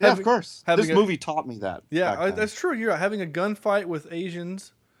 Yeah, of course. having This movie taught me that. Yeah, back then. that's true. You're having a gunfight with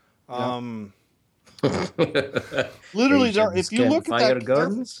Asians. Literally, Asians if you can look at fire that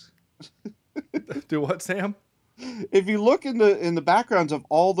guns. Do what, Sam? If you look in the backgrounds of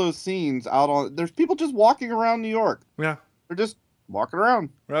all those scenes out on, there's people just walking around New York. Yeah, they're just walking around.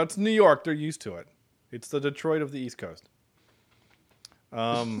 Well, it's New York. They're used to it. It's the Detroit of the East Coast.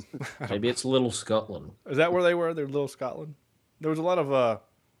 Maybe it's Little Scotland. Is that where they were? They're Little Scotland. There was a lot of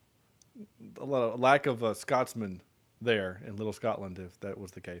lack of Scotsmen there in Little Scotland, if that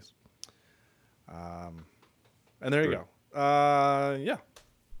was the case. And there you go. Yeah.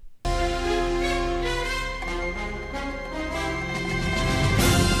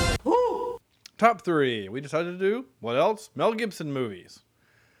 Top 3. We decided to do what else? Mel Gibson movies.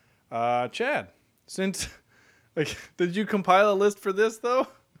 Chad, since did you compile a list for this though?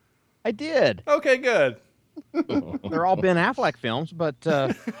 I did. Okay, good. They're all Ben Affleck films, but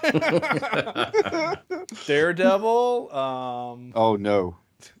Daredevil. Oh no.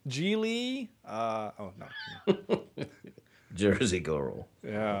 Geely. Oh no. Jersey Girl.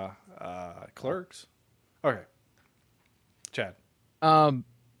 Yeah. Clerks. Okay. Chad.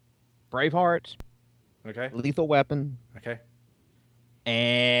 Braveheart. Okay. Lethal Weapon. Okay.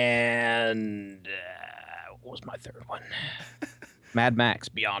 And what was my third one? Mad Max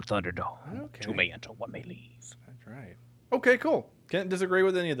Beyond Thunderdome. Okay. Two may enter, one may leave. That's right. Okay, cool. Can't disagree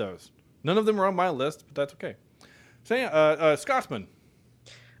with any of those. None of them are on my list, but that's okay. Scotsman.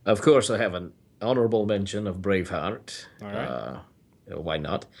 Of course, I have an honorable mention of Braveheart. All right. Why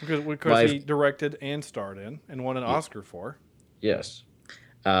not? Because he directed and starred in and won an Oscar for. Yes.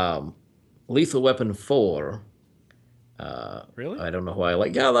 Lethal Weapon 4. Really? I don't know why I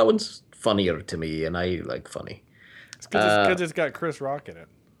like. Yeah, that one's funnier to me, and I like funny. It's because it's got Chris Rock in it.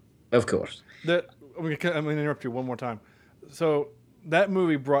 Of course. I'm going to interrupt you one more time. So that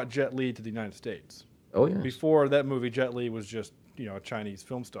movie brought Jet Li to the United States. Oh, yeah. Before that movie, Jet Li was just, a Chinese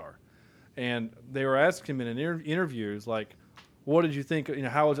film star. And they were asking him in interviews, like, what did you think,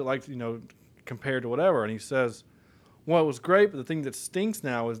 how was it like, compared to whatever? And he says, well, it was great, but the thing that stinks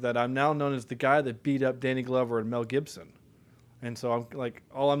now is that I'm now known as the guy that beat up Danny Glover and Mel Gibson. And so I'm like,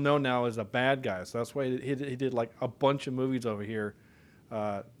 all I'm known now is a bad guy. So that's why he did like a bunch of movies over here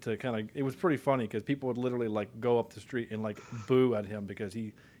to kind of, it was pretty funny because people would literally like go up the street and like boo at him because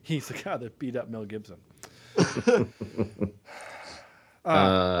he's the guy that beat up Mel Gibson.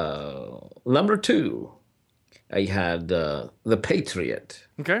 Number 2, I had The Patriot.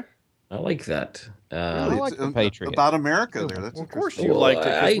 Okay. I like that. I like The Patriot. About America there. That's of course you liked it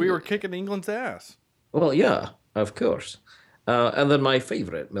because we were kicking England's ass. Well, yeah, of course. And then my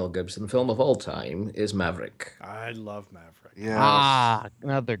favorite Mel Gibson film of all time is Maverick. I love Maverick. Yeah.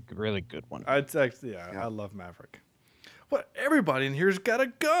 Another really good one. I love Maverick. What? Everybody in here's got a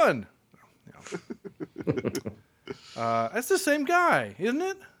gun. That's the same guy, isn't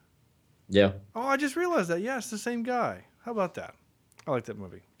it? Yeah. Oh, I just realized that. Yeah, it's the same guy. How about that? I like that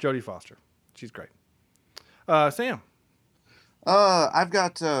movie. Jodie Foster. She's great. Sam. I've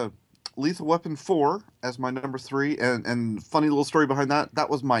got Lethal Weapon 4 as my number 3, and funny little story behind that. That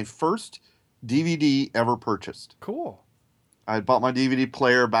was my first DVD ever purchased. Cool. I had bought my DVD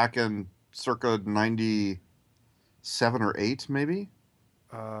player back in circa 97 or 8, maybe.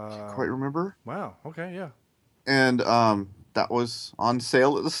 Can't quite remember. Wow. Okay. Yeah. And that was on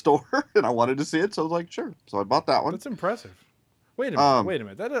sale at the store, and I wanted to see it, so I was like, sure. So I bought that one. That's impressive. Wait a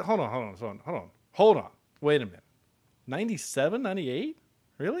minute. Hold on. Wait a minute. 97, 98?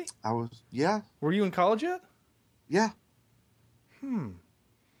 Really? Yeah. Were you in college yet? Yeah.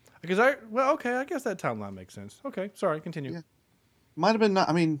 Because I guess that timeline makes sense. Okay, sorry, continue. Yeah. Might have been,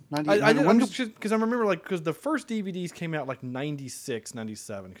 98. Because I remember, because the first DVDs came out, 96,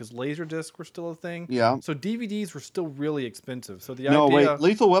 97, because Laserdiscs were still a thing. Yeah. So DVDs were still really expensive. So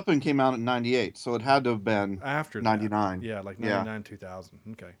Lethal Weapon came out in 98, so it had to have been after 99. That. Yeah, 99, 2000.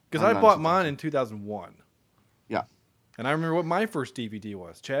 Okay. Because I bought mine in 2001. Yeah. And I remember what my first DVD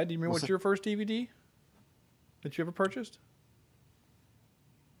was. Chad, do you remember your first DVD that you ever purchased?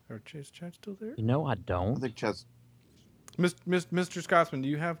 Or is Chad still there? I don't. I think Chad's... Mr. Scotsman, do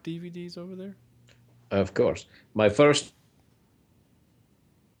you have DVDs over there? Of course. My first...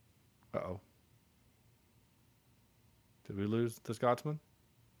 Uh-oh. Did we lose the Scotsman?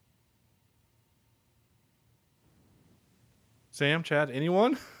 Sam, Chad,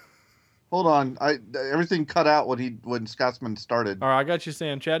 anyone? Hold on. Everything cut out when Scotsman started. All right, I got you,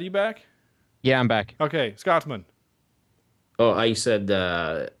 Sam. Chad, you back? Yeah, I'm back. Okay, Scotsman. Oh, I said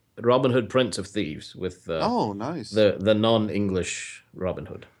Robin Hood, Prince of Thieves with nice. the non-English Robin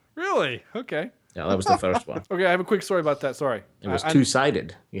Hood. Really? Okay. Yeah, that was the first one. Okay, I have a quick story about that. Sorry. It was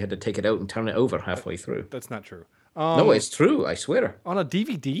two-sided. You had to take it out and turn it over halfway through. That's not true. No, it's true. I swear. On a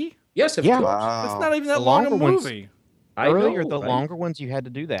DVD? Yes, of course. Wow. It's not even that The long a longer ones- movie. Earlier, the longer ones, you had to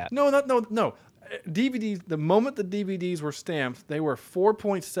do that. No. DVDs, the moment the DVDs were stamped, they were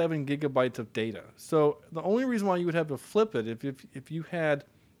 4.7 gigabytes of data. So the only reason why you would have to flip it if you had,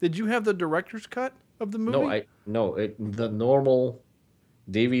 did you have the director's cut of the movie? The normal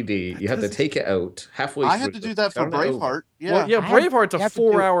DVD, you had to take it out halfway through. I had to do that for turn it over. Braveheart. Yeah, Well, yeah, Braveheart's a have to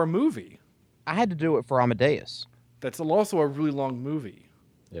do- 4-hour movie. I had to do it for Amadeus. That's also a really long movie.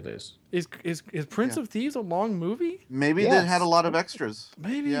 It is. Is Prince of Thieves a long movie? maybe Yes. they had a lot of extras.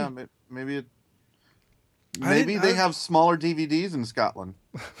 Maybe. Yeah, maybe they have smaller DVDs in Scotland.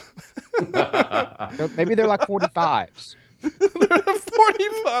 Maybe they're like 45s.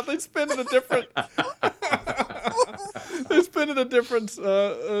 45. They spin at a different. They spin at a different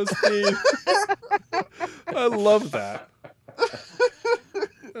speed. I love that.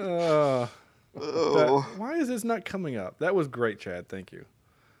 Why is this not coming up? That was great, Chad. Thank you.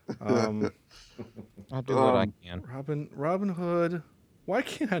 I'll do what I can. Robin Hood. Why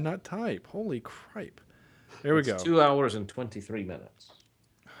can't I not type? Holy cripe! There we go. 2 hours and 23 minutes.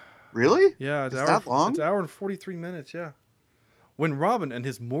 Really? Yeah, Is that long? It's an hour and 43 minutes. Yeah. When Robin and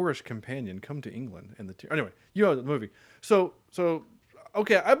his Moorish companion come to England, anyway, you know the movie. So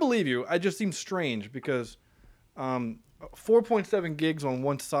okay, I believe you. It just seems strange because 4.7 gigs on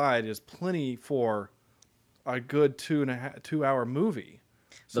one side is plenty for a good 2-hour movie.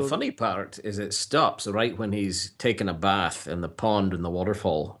 The funny part is it stops right when he's taking a bath in the pond in the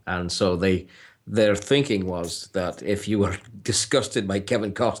waterfall, and so their thinking was that if you were disgusted by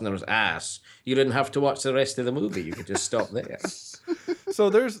Kevin Costner's ass, you didn't have to watch the rest of the movie. You could just stop there.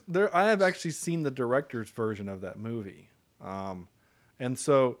 So I have actually seen the director's version of that movie, and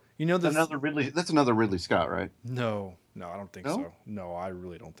so this That's another Ridley Scott, right? No, I don't think No? so. No, I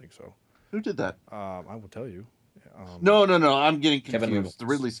really don't think so. Who did that? I will tell you. No. I'm getting Kevin confused. Reynolds. The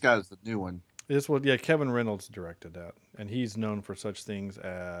Ridley Scott is the new one. Kevin Reynolds directed that, and he's known for such things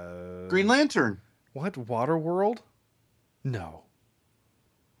as Green Lantern. What? Waterworld? No.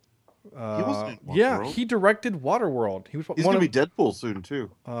 He wasn't in Yeah, Waterworld. he directed Waterworld. He was He's one gonna of be Deadpool soon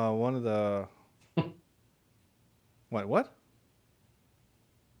too. one of the. What?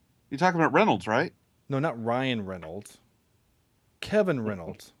 You're talking about Reynolds, right? No, not Ryan Reynolds. Kevin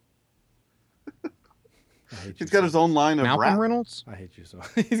Reynolds. He's got his own line of Malcolm rap. Reynolds? I hate you so.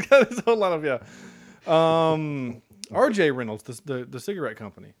 He's got his own line of R.J. Reynolds, the cigarette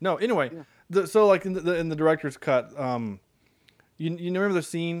company. No, anyway, so like in the director's cut, you remember the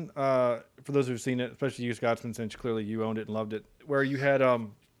scene for those who've seen it, especially you, Scotsman, since clearly you owned it and loved it, where you had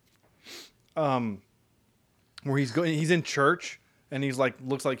where he's in church and he's like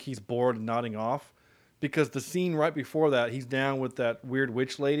looks like he's bored and nodding off, because the scene right before that he's down with that weird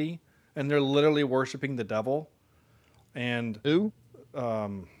witch lady and they're literally worshiping the devil, and Who?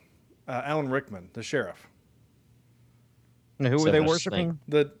 Alan Rickman, the sheriff. Now, who were they worshiping?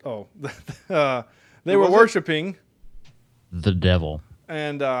 They were worshiping, The devil.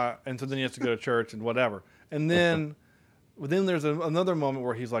 and so then he has to go to church and whatever, and then there's another moment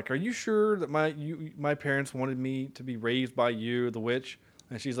where he's like, "Are you sure that my parents wanted me to be raised by you, the witch?"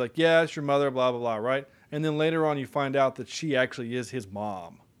 And she's like, "Yeah, it's your mother, blah blah blah," right? And then later on, you find out that she actually is his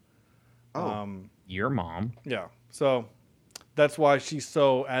mom. Oh, Your mom. Yeah, so that's why she's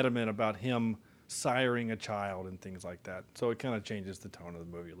so adamant about him siring a child and things like that. So it kind of changes the tone of the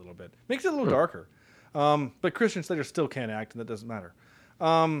movie a little bit. Makes it a little darker. But Christian Slater still can't act, and that doesn't matter.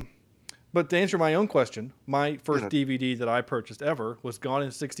 But to answer my own question, my first DVD that I purchased ever was Gone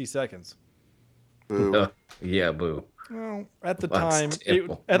in 60 Seconds. boo. Yeah, boo. Well, at the That's time,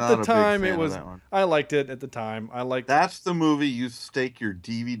 terrible. Not a big fan it of was. that one. I liked it at the time. I liked. That's the movie you stake your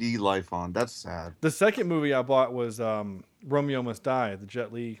DVD life on. That's sad. The second movie I bought was Romeo Must Die, the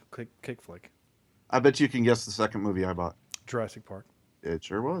Jet Li kick flick. I bet you can guess the second movie I bought. Jurassic Park. It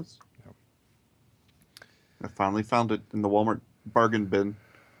sure was. Yep. I finally found it in the Walmart bargain bin.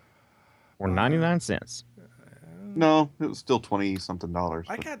 For 99 cents. No, it was still $20-something.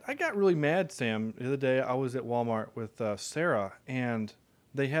 I got really mad, Sam. The other day I was at Walmart with Sarah, and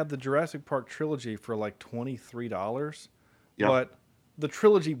they had the Jurassic Park trilogy for like $23. Yep. But the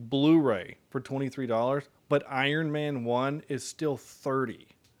trilogy Blu-ray for $23, but Iron Man 1 is still $30.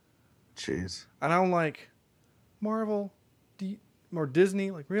 Jeez. And I'm like, Marvel, or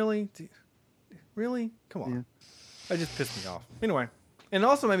Disney, like really? Really? Come on. That just pissed me off. Anyway, and it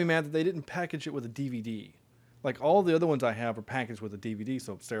also made me mad that they didn't package it with a DVD. Like all the other ones I have are packaged with a DVD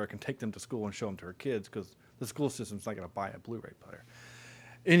so Sarah can take them to school and show them to her kids, because the school system's not going to buy a Blu-ray player.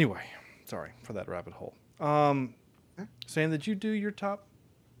 Anyway, Sorry for that rabbit hole. Sam, did you do your top?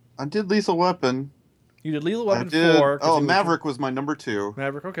 I did Lethal Weapon. You did Lethal Weapon 4. Oh, Maverick was my number 2.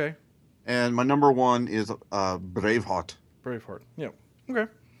 Maverick, okay. And my number 1 is Braveheart. Braveheart, yeah.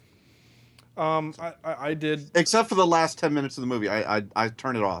 Okay. I did. Except for the last 10 minutes of the movie, I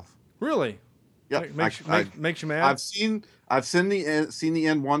turn it off. Really? Yeah. Makes you mad? I've seen the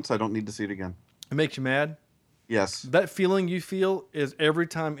end once. I don't need to see it again. It makes you mad? Yes. That feeling you feel is every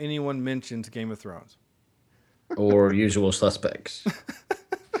time anyone mentions Game of Thrones. Or Usual Suspects.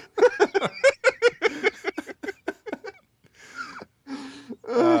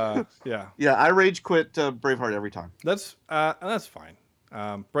 Yeah. Yeah, I rage quit Braveheart every time. That's fine.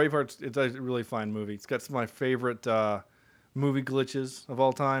 Braveheart's it's a really fine movie. It's got some of my favorite movie glitches of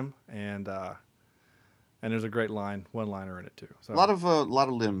all time, and there's a great one-liner in it too. So A lot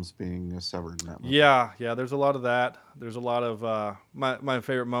of limbs being severed in that movie. yeah, there's a lot of that. There's a lot of my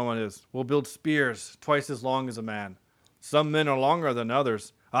favorite moment is we'll build spears twice as long as a man. Some men are longer than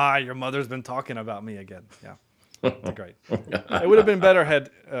others. Your mother's been talking about me again. Yeah, it's great. It would have been better had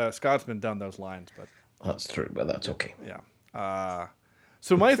Scotsman done those lines, but that's true. But that's okay. Yeah.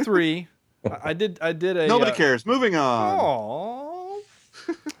 So my 3, I did a. Nobody cares. Moving on. Aww.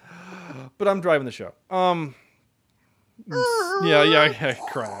 But I'm driving the show. Yeah,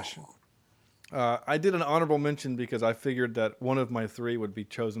 crash. I did an honorable mention because I figured that one of my 3 would be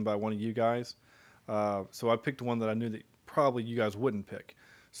chosen by one of you guys. So I picked one that I knew that probably you guys wouldn't pick.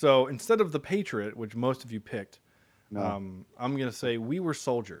 So instead of The Patriot, which most of you picked, I'm going to say We Were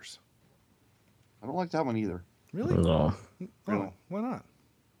Soldiers. I don't like that one either. Really? No. Oh, why not?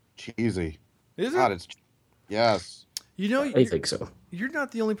 Cheesy. Is it? God, yes. You know, I think so. You're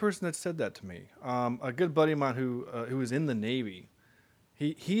not the only person that said that to me. A good buddy of mine who was in the Navy,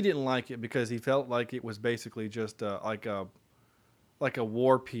 he didn't like it because he felt like it was basically just like a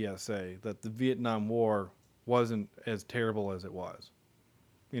war PSA, that the Vietnam War wasn't as terrible as it was.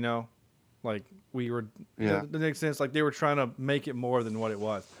 You know, like we were. Yeah. That makes sense. Like they were trying to make it more than what it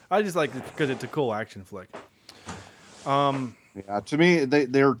was. I just like it because it's a cool action flick. Yeah, to me,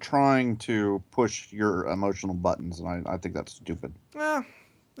 they're trying to push your emotional buttons, and I think that's stupid. Yeah,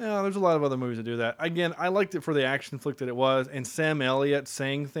 there's a lot of other movies that do that. Again, I liked it for the action flick that it was, and Sam Elliott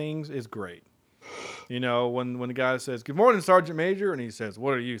saying things is great. You know, when the guy says, "Good morning, Sergeant Major," and he says,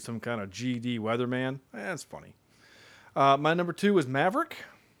 "What are you, some kind of GD weatherman?" That's funny. My number 2 is Maverick,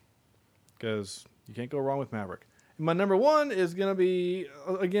 because you can't go wrong with Maverick. And my number 1 is going to be,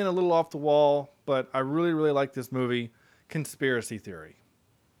 again, a little off the wall, but I really, really like this movie, Conspiracy Theory.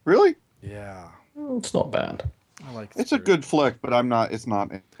 Really? Yeah. It's not bad. I like It's a good flick, but it's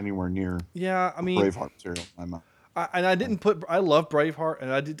not anywhere near. Yeah, I mean, Braveheart material. I love Braveheart,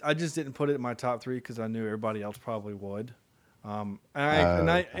 and I just didn't put it in my top 3 because I knew everybody else probably would. But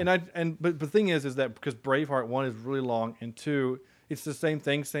the thing is that because Braveheart 1 is really long, and 2, it's the same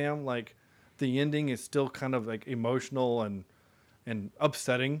thing, Sam. Like the ending is still kind of like emotional and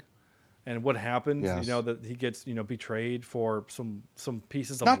upsetting, and what happens, Yes. you know, that he gets betrayed for some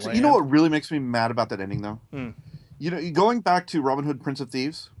pieces of land. You know what really makes me mad about that ending though? You know, going back to Robin Hood, Prince of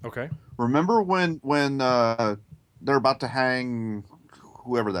Thieves. Okay. Remember when they're about to hang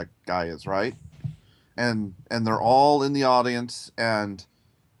whoever that guy is, right? And they're all in the audience, and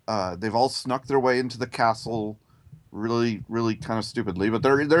they've all snuck their way into the castle, really, really kind of stupidly. But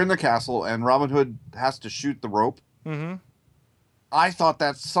they're in the castle, and Robin Hood has to shoot the rope. Mm-hmm. I thought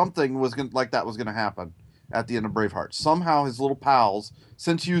that something was gonna happen at the end of Braveheart. Somehow his little pals,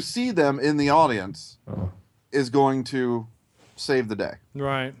 since you see them in the audience, is going to save the day.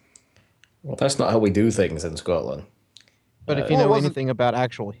 Right. Well, that's not how we do things in Scotland. But if you know anything about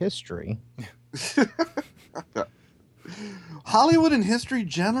actual history, Hollywood and history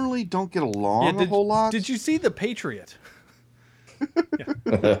generally don't get along a whole lot. Did you see The Patriot?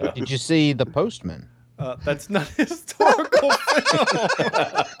 Did you see The Postman? That's not a historical film.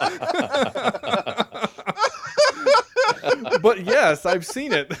 But yes, I've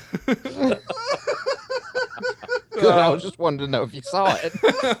seen it. Good. I was just wanting to know if you saw it.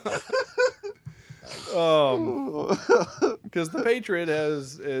 Because The Patriot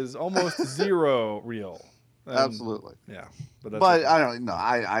is almost zero real. Absolutely. Yeah. But I don't know.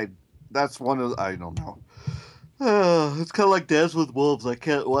 I that's one of I don't know. It's kind of like Dance with Wolves. I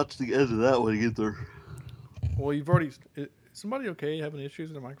can't watch the end of that one either. Well, you've already. Is somebody okay having issues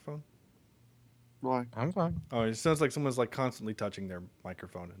with their microphone? Why? I'm fine. Oh, it sounds like someone's like constantly touching their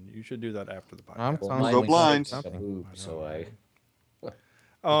microphone, and you should do that after the podcast. I'm fine. Go blind. So I.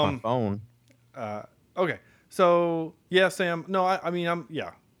 My phone. Okay. So yeah, Sam. No, I mean I'm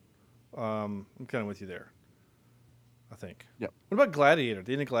kind of with you there. I think. Yep. What about Gladiator?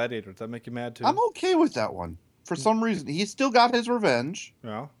 The end of Gladiator. Does that make you mad too? I'm okay with that one. For some reason, he still got his revenge.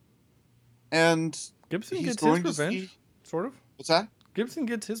 Yeah. And Gibson he's gets going his to revenge, see- sort of. What's that? Gibson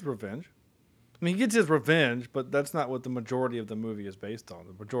gets his revenge. I mean, he gets his revenge, but that's not what the majority of the movie is based on.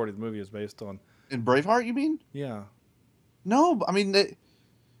 The majority of the movie is based on. In Braveheart, you mean? Yeah. No, I mean they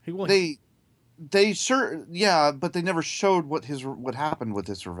sure, yeah, but they never showed what happened with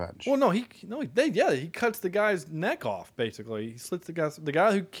his revenge. Well, he cuts the guy's neck off. Basically, he slits the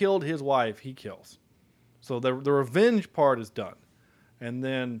guy who killed his wife. He kills. So the revenge part is done, and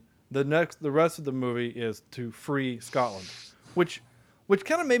then the rest of the movie is to free Scotland, which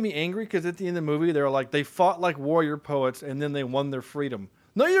kind of made me angry because at the end of the movie they're like they fought like warrior poets and then they won their freedom.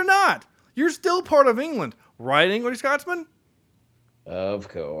 No, you're not. You're still part of England, right, English Scotsman? Of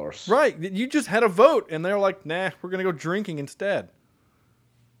course. Right. You just had a vote, and they're like, nah, we're going to go drinking instead.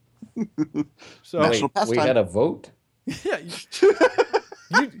 So Wait, we had a vote? Yeah.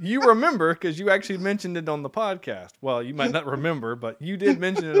 You remember because you actually mentioned it on the podcast. Well, you might not remember, but you did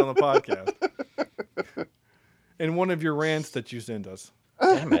mention it on the podcast. In one of your rants that you send us.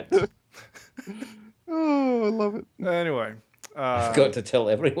 Damn it. Oh, I love it. Anyway. I've got to tell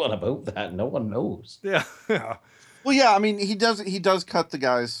everyone about that. No one knows. Yeah. Well, yeah, I mean, he does cut the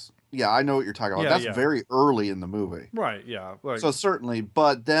guys. Yeah, I know what you're talking about. Yeah, That's very early in the movie. Right, yeah. Like, So certainly,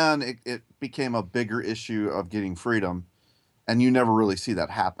 but then it became a bigger issue of getting freedom, and you never really see that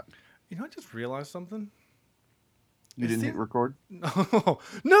happen. You know, I just realized something. You didn't hit record?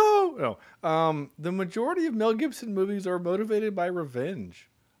 No. The majority of Mel Gibson movies are motivated by revenge.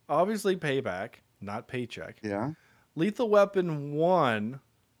 Obviously, Payback, not Paycheck. Yeah. Lethal Weapon 1,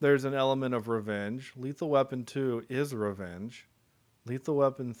 there's an element of revenge. Lethal Weapon 2 is revenge. Lethal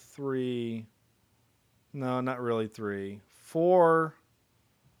Weapon 3, no, not really 3. 4,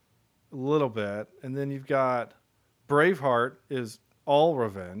 a little bit. And then you've got Braveheart is all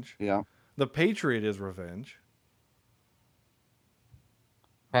revenge. Yeah. The Patriot is revenge.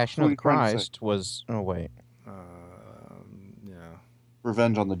 Passion What of are the you trying to say? Christ was. Oh wait. Yeah.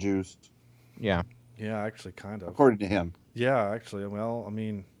 Revenge on the Jews, Yeah, actually, kind of. according to him. Yeah, actually. Well, I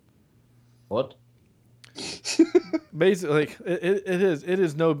mean, What? basically, it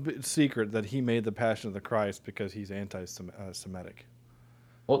is no secret that he made the Passion of the Christ because he's anti-Semitic.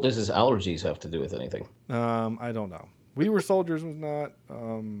 What does his allergies have to do with anything? I don't know. We Were Soldiers was not.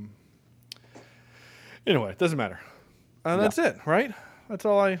 Anyway, it doesn't matter. That's it, right? That's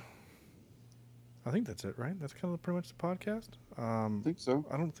all I think that's it, right? That's kind of pretty much the podcast. I think so.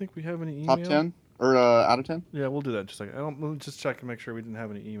 I don't think we have any email. Top 10 or out of 10? Yeah, we'll do that in just a second. We'll just check and make sure we didn't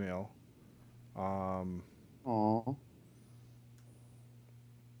have any email. Oh.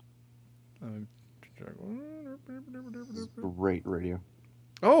 Great radio.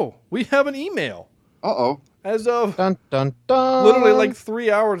 Oh, we have an email. Uh-oh. As of Dun dun dun. literally like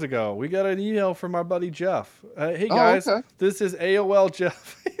 3 hours ago, we got an email from our buddy Jeff. Hey guys, okay. This is AOL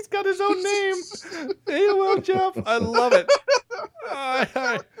Jeff. He's got his own name. AOL Jeff. I love it.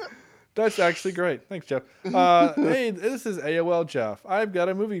 That's actually great. Thanks, Jeff. Hey, this is AOL Jeff. I've got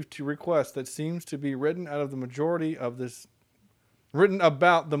a movie to request that seems to be written about the majority of the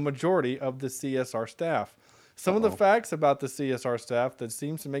CSR staff. Some of the facts about the CSR staff that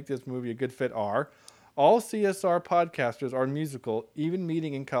seems to make this movie a good fit are: all CSR podcasters are musical, even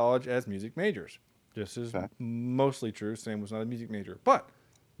meeting in college as music majors. This is mostly true. Sam was not a music major, but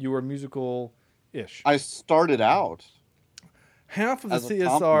you were musical-ish. I started out. Half of the as a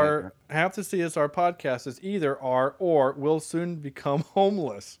comp major. CSR podcasters either are or will soon become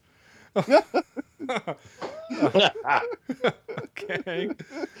homeless. Okay.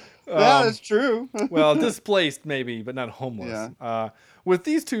 That is true. Well, displaced maybe, but not homeless. Yeah. With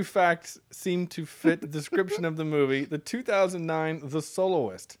these two facts seem to fit the description of the movie, the 2009 The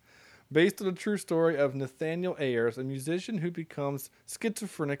Soloist, based on a true story of Nathaniel Ayers, a musician who becomes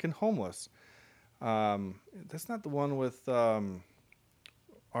schizophrenic and homeless. That's not the one with RDJ,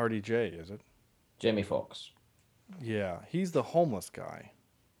 is it? Jamie Foxx. Yeah, he's the homeless guy,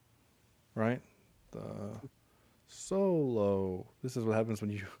 right? The Solo. This is what happens when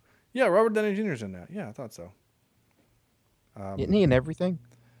you... Yeah, Robert Downey Jr.'s in that. Yeah, I thought so. Isn't he in everything?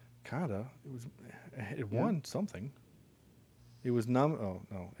 Kinda. It won something. It was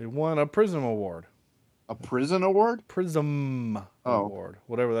it won a Prism Award. A prison award? Prism Award,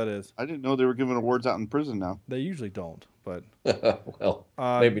 whatever that is. I didn't know they were giving awards out in prison now. They usually don't, but well,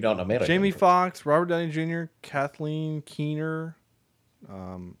 maybe not in America. Jamie Foxx, Robert Downey Jr., Kathleen Keener,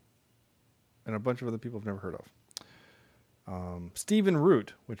 and a bunch of other people I've never heard of. Stephen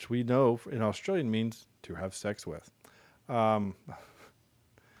Root, which we know in Australian means to have sex with.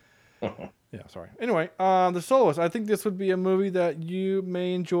 Yeah, sorry. Anyway, The Soloist. I think this would be a movie that you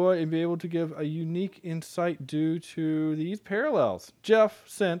may enjoy and be able to give a unique insight due to these parallels. Jeff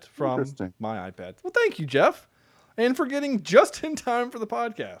sent from my iPad. Well, thank you, Jeff. And for getting just in time for the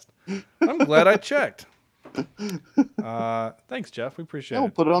podcast. I'm glad I checked. Thanks, Jeff. We appreciate it. We'll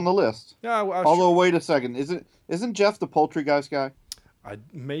put it on the list. Yeah. Although, wait a second. Isn't Jeff the Poultry Guys guy?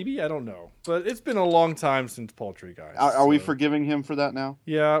 Maybe, I don't know, but it's been a long time since Poultry Guys. Are we forgiving him for that now?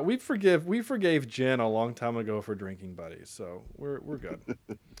 Yeah, we forgave Jen a long time ago for drinking buddies, so we're good.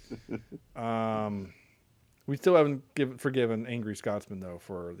 We still haven't forgiven Angry Scotsman though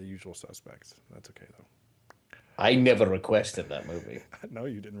for The Usual Suspects. That's okay though. I never requested that movie. No,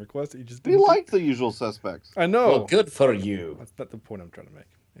 you didn't request it. You just We didn't. like The Usual Suspects. I know. Well, good for you. That's not the point I'm trying to make.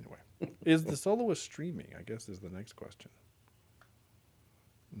 Anyway, is The Soloist streaming? I guess is the next question.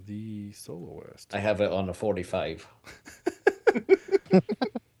 The Soloist. I have it on a 45.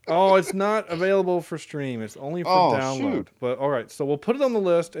 Oh, it's not available for stream. It's only for download. Shoot. But all right, so we'll put it on the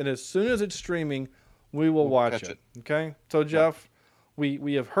list, and as soon as it's streaming, we will watch it. Okay. So Jeff,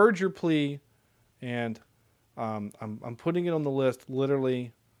 we have heard your plea, and I'm putting it on the list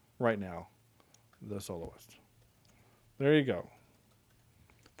literally right now. The Soloist. There you go.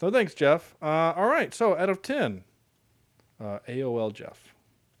 So thanks, Jeff. All right. So out of 10, AOL Jeff.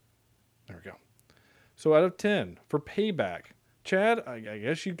 There we go. So out of 10 for Payback, Chad, I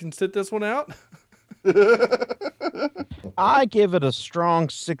guess you can sit this one out. I give it a strong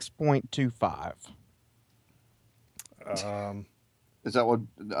 6.25. Is that what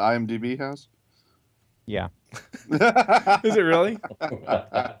IMDb has? Yeah. Is it really?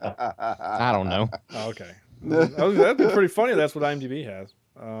 I don't know. Oh, okay. That'd be pretty funny if that's what IMDb has.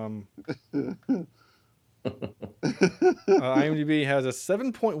 IMDb has a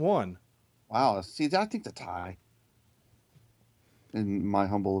 7.1. Wow. See, I think that's high. In my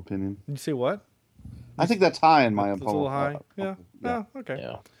humble opinion. You say what? I think that's high in my humble opinion. It's a little high? Yeah. Oh,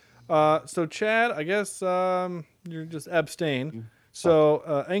 okay. Yeah. So, Chad, I guess you're just abstain.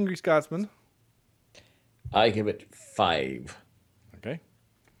 So, Angry Scotsman. I give it 5. Okay.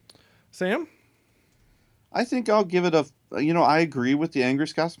 Sam? I think I'll give it I agree with the Angry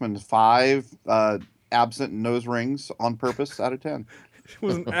Scotsman. 5 absent nose rings on purpose out of 10. It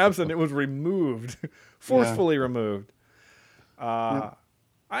wasn't absent, it was removed. Forcefully removed. I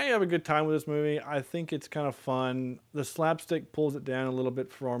have a good time with this movie. I think it's kind of fun. The slapstick pulls it down a little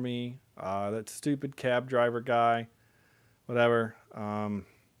bit for me. That stupid cab driver guy, whatever,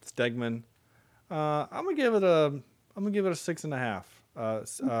 Stegman. I'm gonna give it a 6.5. I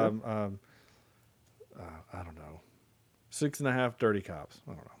don't know, 6.5 dirty cops.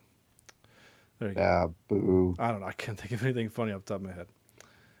 I don't know. There you go. Boo. I don't know. I can't think of anything funny off the top of my head.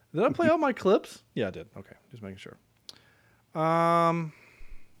 Did I play all my clips? Yeah, I did. Okay, just making sure.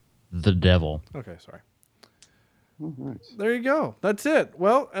 The Devil. Okay, sorry. Oh, nice. There you go. That's it.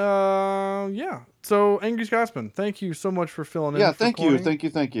 Well, yeah. So, Angry Scotsman, thank you so much for filling in. Yeah, thank you.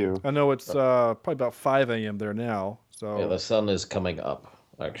 I know it's probably about 5 a.m. there now. So yeah, the sun is coming up,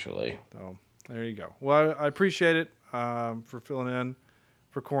 actually. So, there you go. Well, I appreciate it for filling in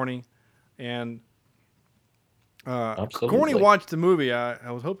for Corny. And Corny watched the movie.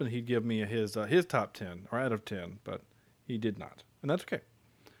 I was hoping he'd give me his top 10 or out of 10, but he did not. And that's okay.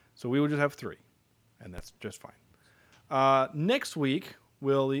 So we will just have 3, and that's just fine. Next week,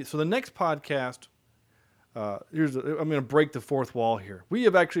 the next podcast, I'm going to break the fourth wall here. We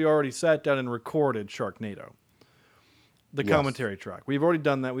have actually already sat down and recorded Sharknado, the commentary track. We've already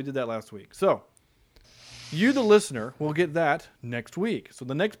done that. We did that last week. So you, the listener, will get that next week. So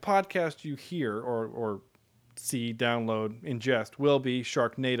the next podcast you hear or see, download, ingest will be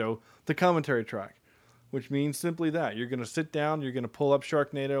Sharknado, the commentary track, which means simply that. You're going to sit down, you're going to pull up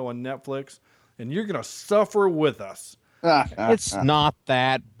Sharknado on Netflix, and you're going to suffer with us. It's not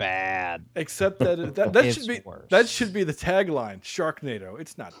that bad. Except that should be the tagline, Sharknado.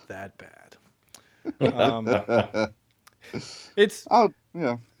 It's not that bad.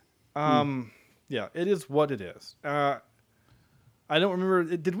 Yeah, it is what it is. I don't remember.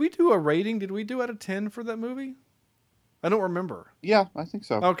 Did we do a rating? Did we do out of 10 for that movie? I don't remember. Yeah, I think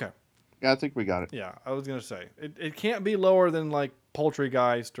so. Okay. Yeah, I think we got it. Yeah, I was going to say. It can't be lower than like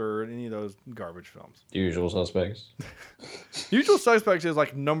Poultrygeist or any of those garbage films. Usual Suspects. Usual Suspects is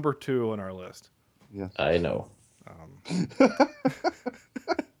like number 2 on our list. Yeah, I know.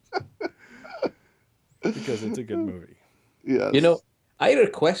 Because it's a good movie. Yeah. You know, I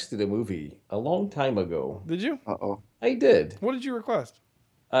requested a movie a long time ago. Did you? Uh-oh. I did. What did you request?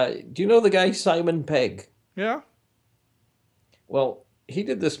 Do you know the guy Simon Pegg? Yeah. Well, he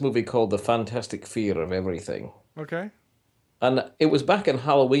did this movie called The Fantastic Fear of Everything. Okay. And it was back in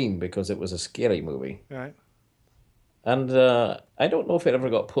Halloween because it was a scary movie. Right. And I don't know if it ever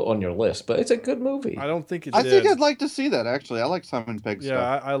got put on your list, but it's a good movie. I don't think it I did. think I'd like to see that, actually. I like Simon Pegg stuff.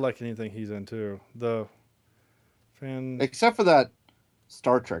 Yeah, I like anything he's in, too. Except for that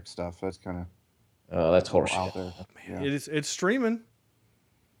Star Trek stuff. That's kind of... Oh, that's horseshit. Out there. Man, it's streaming.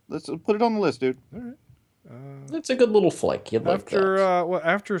 Let's put it on the list, dude. All right. It's a good little flick. You'd like that.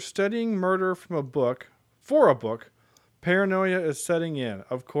 After studying murder for a book, paranoia is setting in.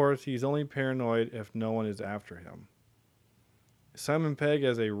 Of course, he's only paranoid if no one is after him. Simon Pegg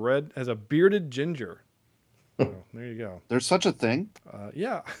as a bearded ginger. So, there you go. There's such a thing?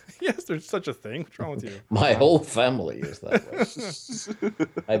 Yeah. Yes, there's such a thing. What's wrong with you? My whole family is that way.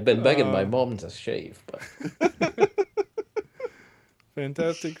 I've been begging my mom to shave, but...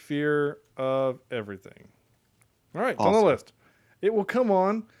 Fantastic Fear of Everything. All right, it's Awesome. on the list. It will come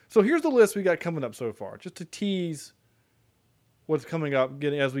on. So here's the list we got coming up so far, just to tease what's coming up,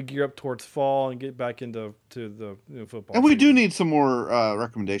 as we gear up towards fall and get back into the football. And we season. do need some more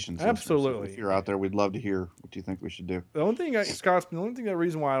recommendations. Absolutely. If you're out there, we'd love to hear what you think we should do. The only thing, the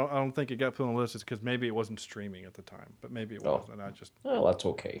reason why I don't think it got put on the list is because maybe it wasn't streaming at the time, but maybe it was, and I just. Oh, that's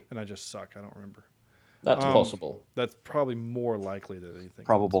okay. And I just suck. I don't remember. That's possible. That's probably more likely than anything.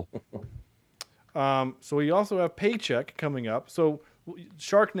 Probable. So we also have Paycheck coming up. So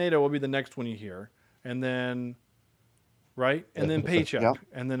Sharknado will be the next one you hear, and then, right, and then Paycheck, Yep.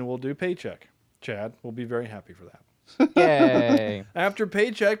 and then we'll do Paycheck. Chad will be very happy for that. Yay! After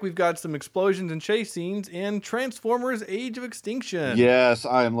Paycheck, we've got some explosions and chase scenes in Transformers: Age of Extinction. Yes,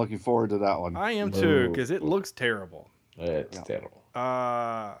 I am looking forward to that one. I am too, because it looks terrible. It's terrible.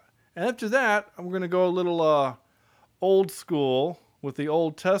 And after that, I'm going to go a little old school with the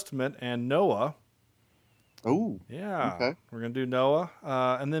Old Testament and Noah. Oh. Yeah. Okay. We're going to do Noah.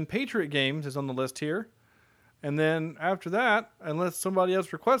 And then Patriot Games is on the list here. And then after that, unless somebody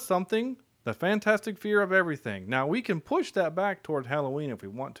else requests something, The Fantastic Fear of Everything. Now, we can push that back toward Halloween if we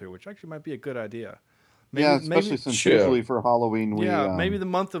want to, which actually might be a good idea. Yeah, especially since usually for Halloween we... maybe the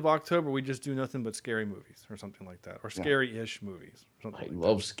month of October we just do nothing but scary movies or something like that. Or scary-ish movies. Or something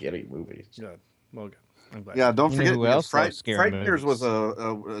love scary movies. Yeah, well, good. I'm glad. Yeah, don't forget, who else loves scary Frighteners movies? was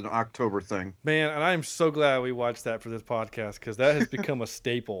an October thing. Man, and I'm so glad we watched that for this podcast because that has become a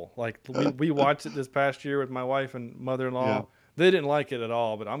staple. Like, we watched it this past year with my wife and mother-in-law. Yeah. They didn't like it at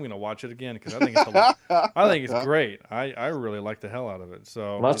all, but I'm going to watch it again because I think it's great. I really like the hell out of it.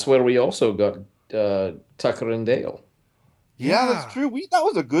 So That's where we also got Tucker and Dale. Yeah, that's true. That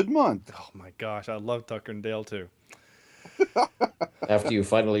was a good month. Oh my gosh, I love Tucker and Dale too. After you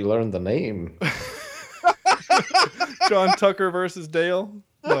finally learned the name. John Tucker versus Dale?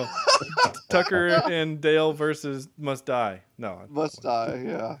 No. Tucker and Dale versus Must Die. No. Must Die,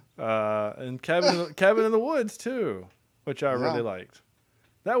 yeah. And Cabin in the Woods too, which I really liked.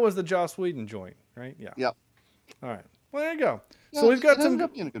 That was the Joss Whedon joint, right? Yeah. Yep. All right. Well, there you go. Yeah, So we've got it some. ended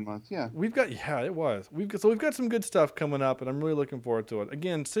up being a good month, yeah. It was. We've got some good stuff coming up, and I'm really looking forward to it.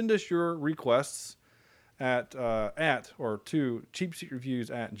 Again, send us your requests to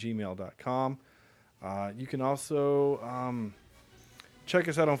cheapseatreviews@gmail.com. You can also check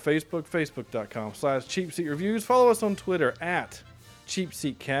us out on Facebook, facebook.com/cheapseatreviews. Follow us on Twitter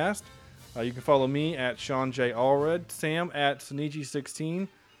 @cheapseatcast. You can follow me @Sean J. Allred, Sam @Saniji16.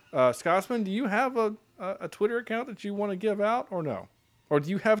 Scotsman, do you have a Twitter account that you want to give out or no? Or do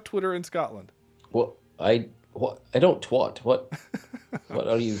you have Twitter in Scotland? I don't twat. What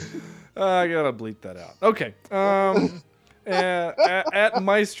are you? I gotta bleep that out. Okay. At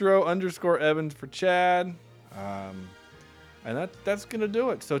Maestro_Evans for Chad. And that's gonna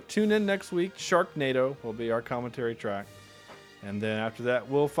do it. So tune in next week. Sharknado will be our commentary track. And then after that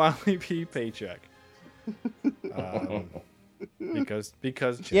will finally be Paycheck. Because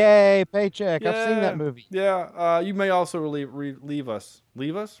Chad. Yay, Paycheck. I've seen that movie. Yeah. You may also leave us a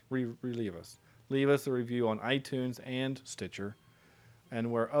review on iTunes and Stitcher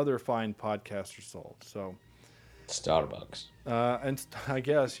and where other fine podcasts are sold. So Starbucks. And I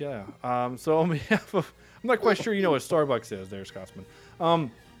guess, yeah. So on behalf of, I'm not quite sure you know what Starbucks is there, Scotsman.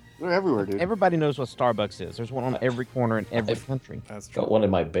 They're everywhere, dude. Everybody knows what Starbucks is. There's one on every corner in every country. That's true. Got one in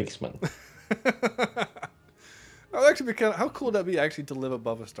my basement. I'll actually be how cool would that be actually to live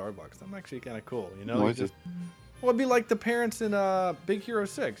above a Starbucks? I'm actually kind of cool, you know? No, You just, well, it'd be like the parents in Big Hero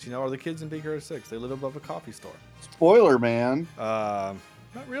 6, you know, or the kids in Big Hero 6. They live above a coffee store. Spoiler, man. Not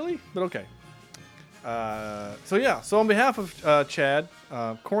really, but okay. So on behalf of Chad,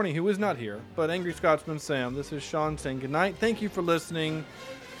 Corny, who is not here, but Angry Scotsman Sam, this is Sean saying goodnight. Thank you for listening.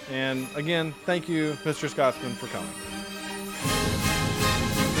 And again, thank you, Mr. Scotsman, for coming.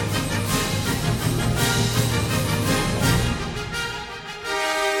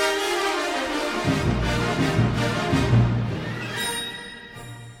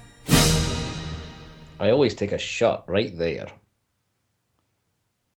 I always take a shot right there.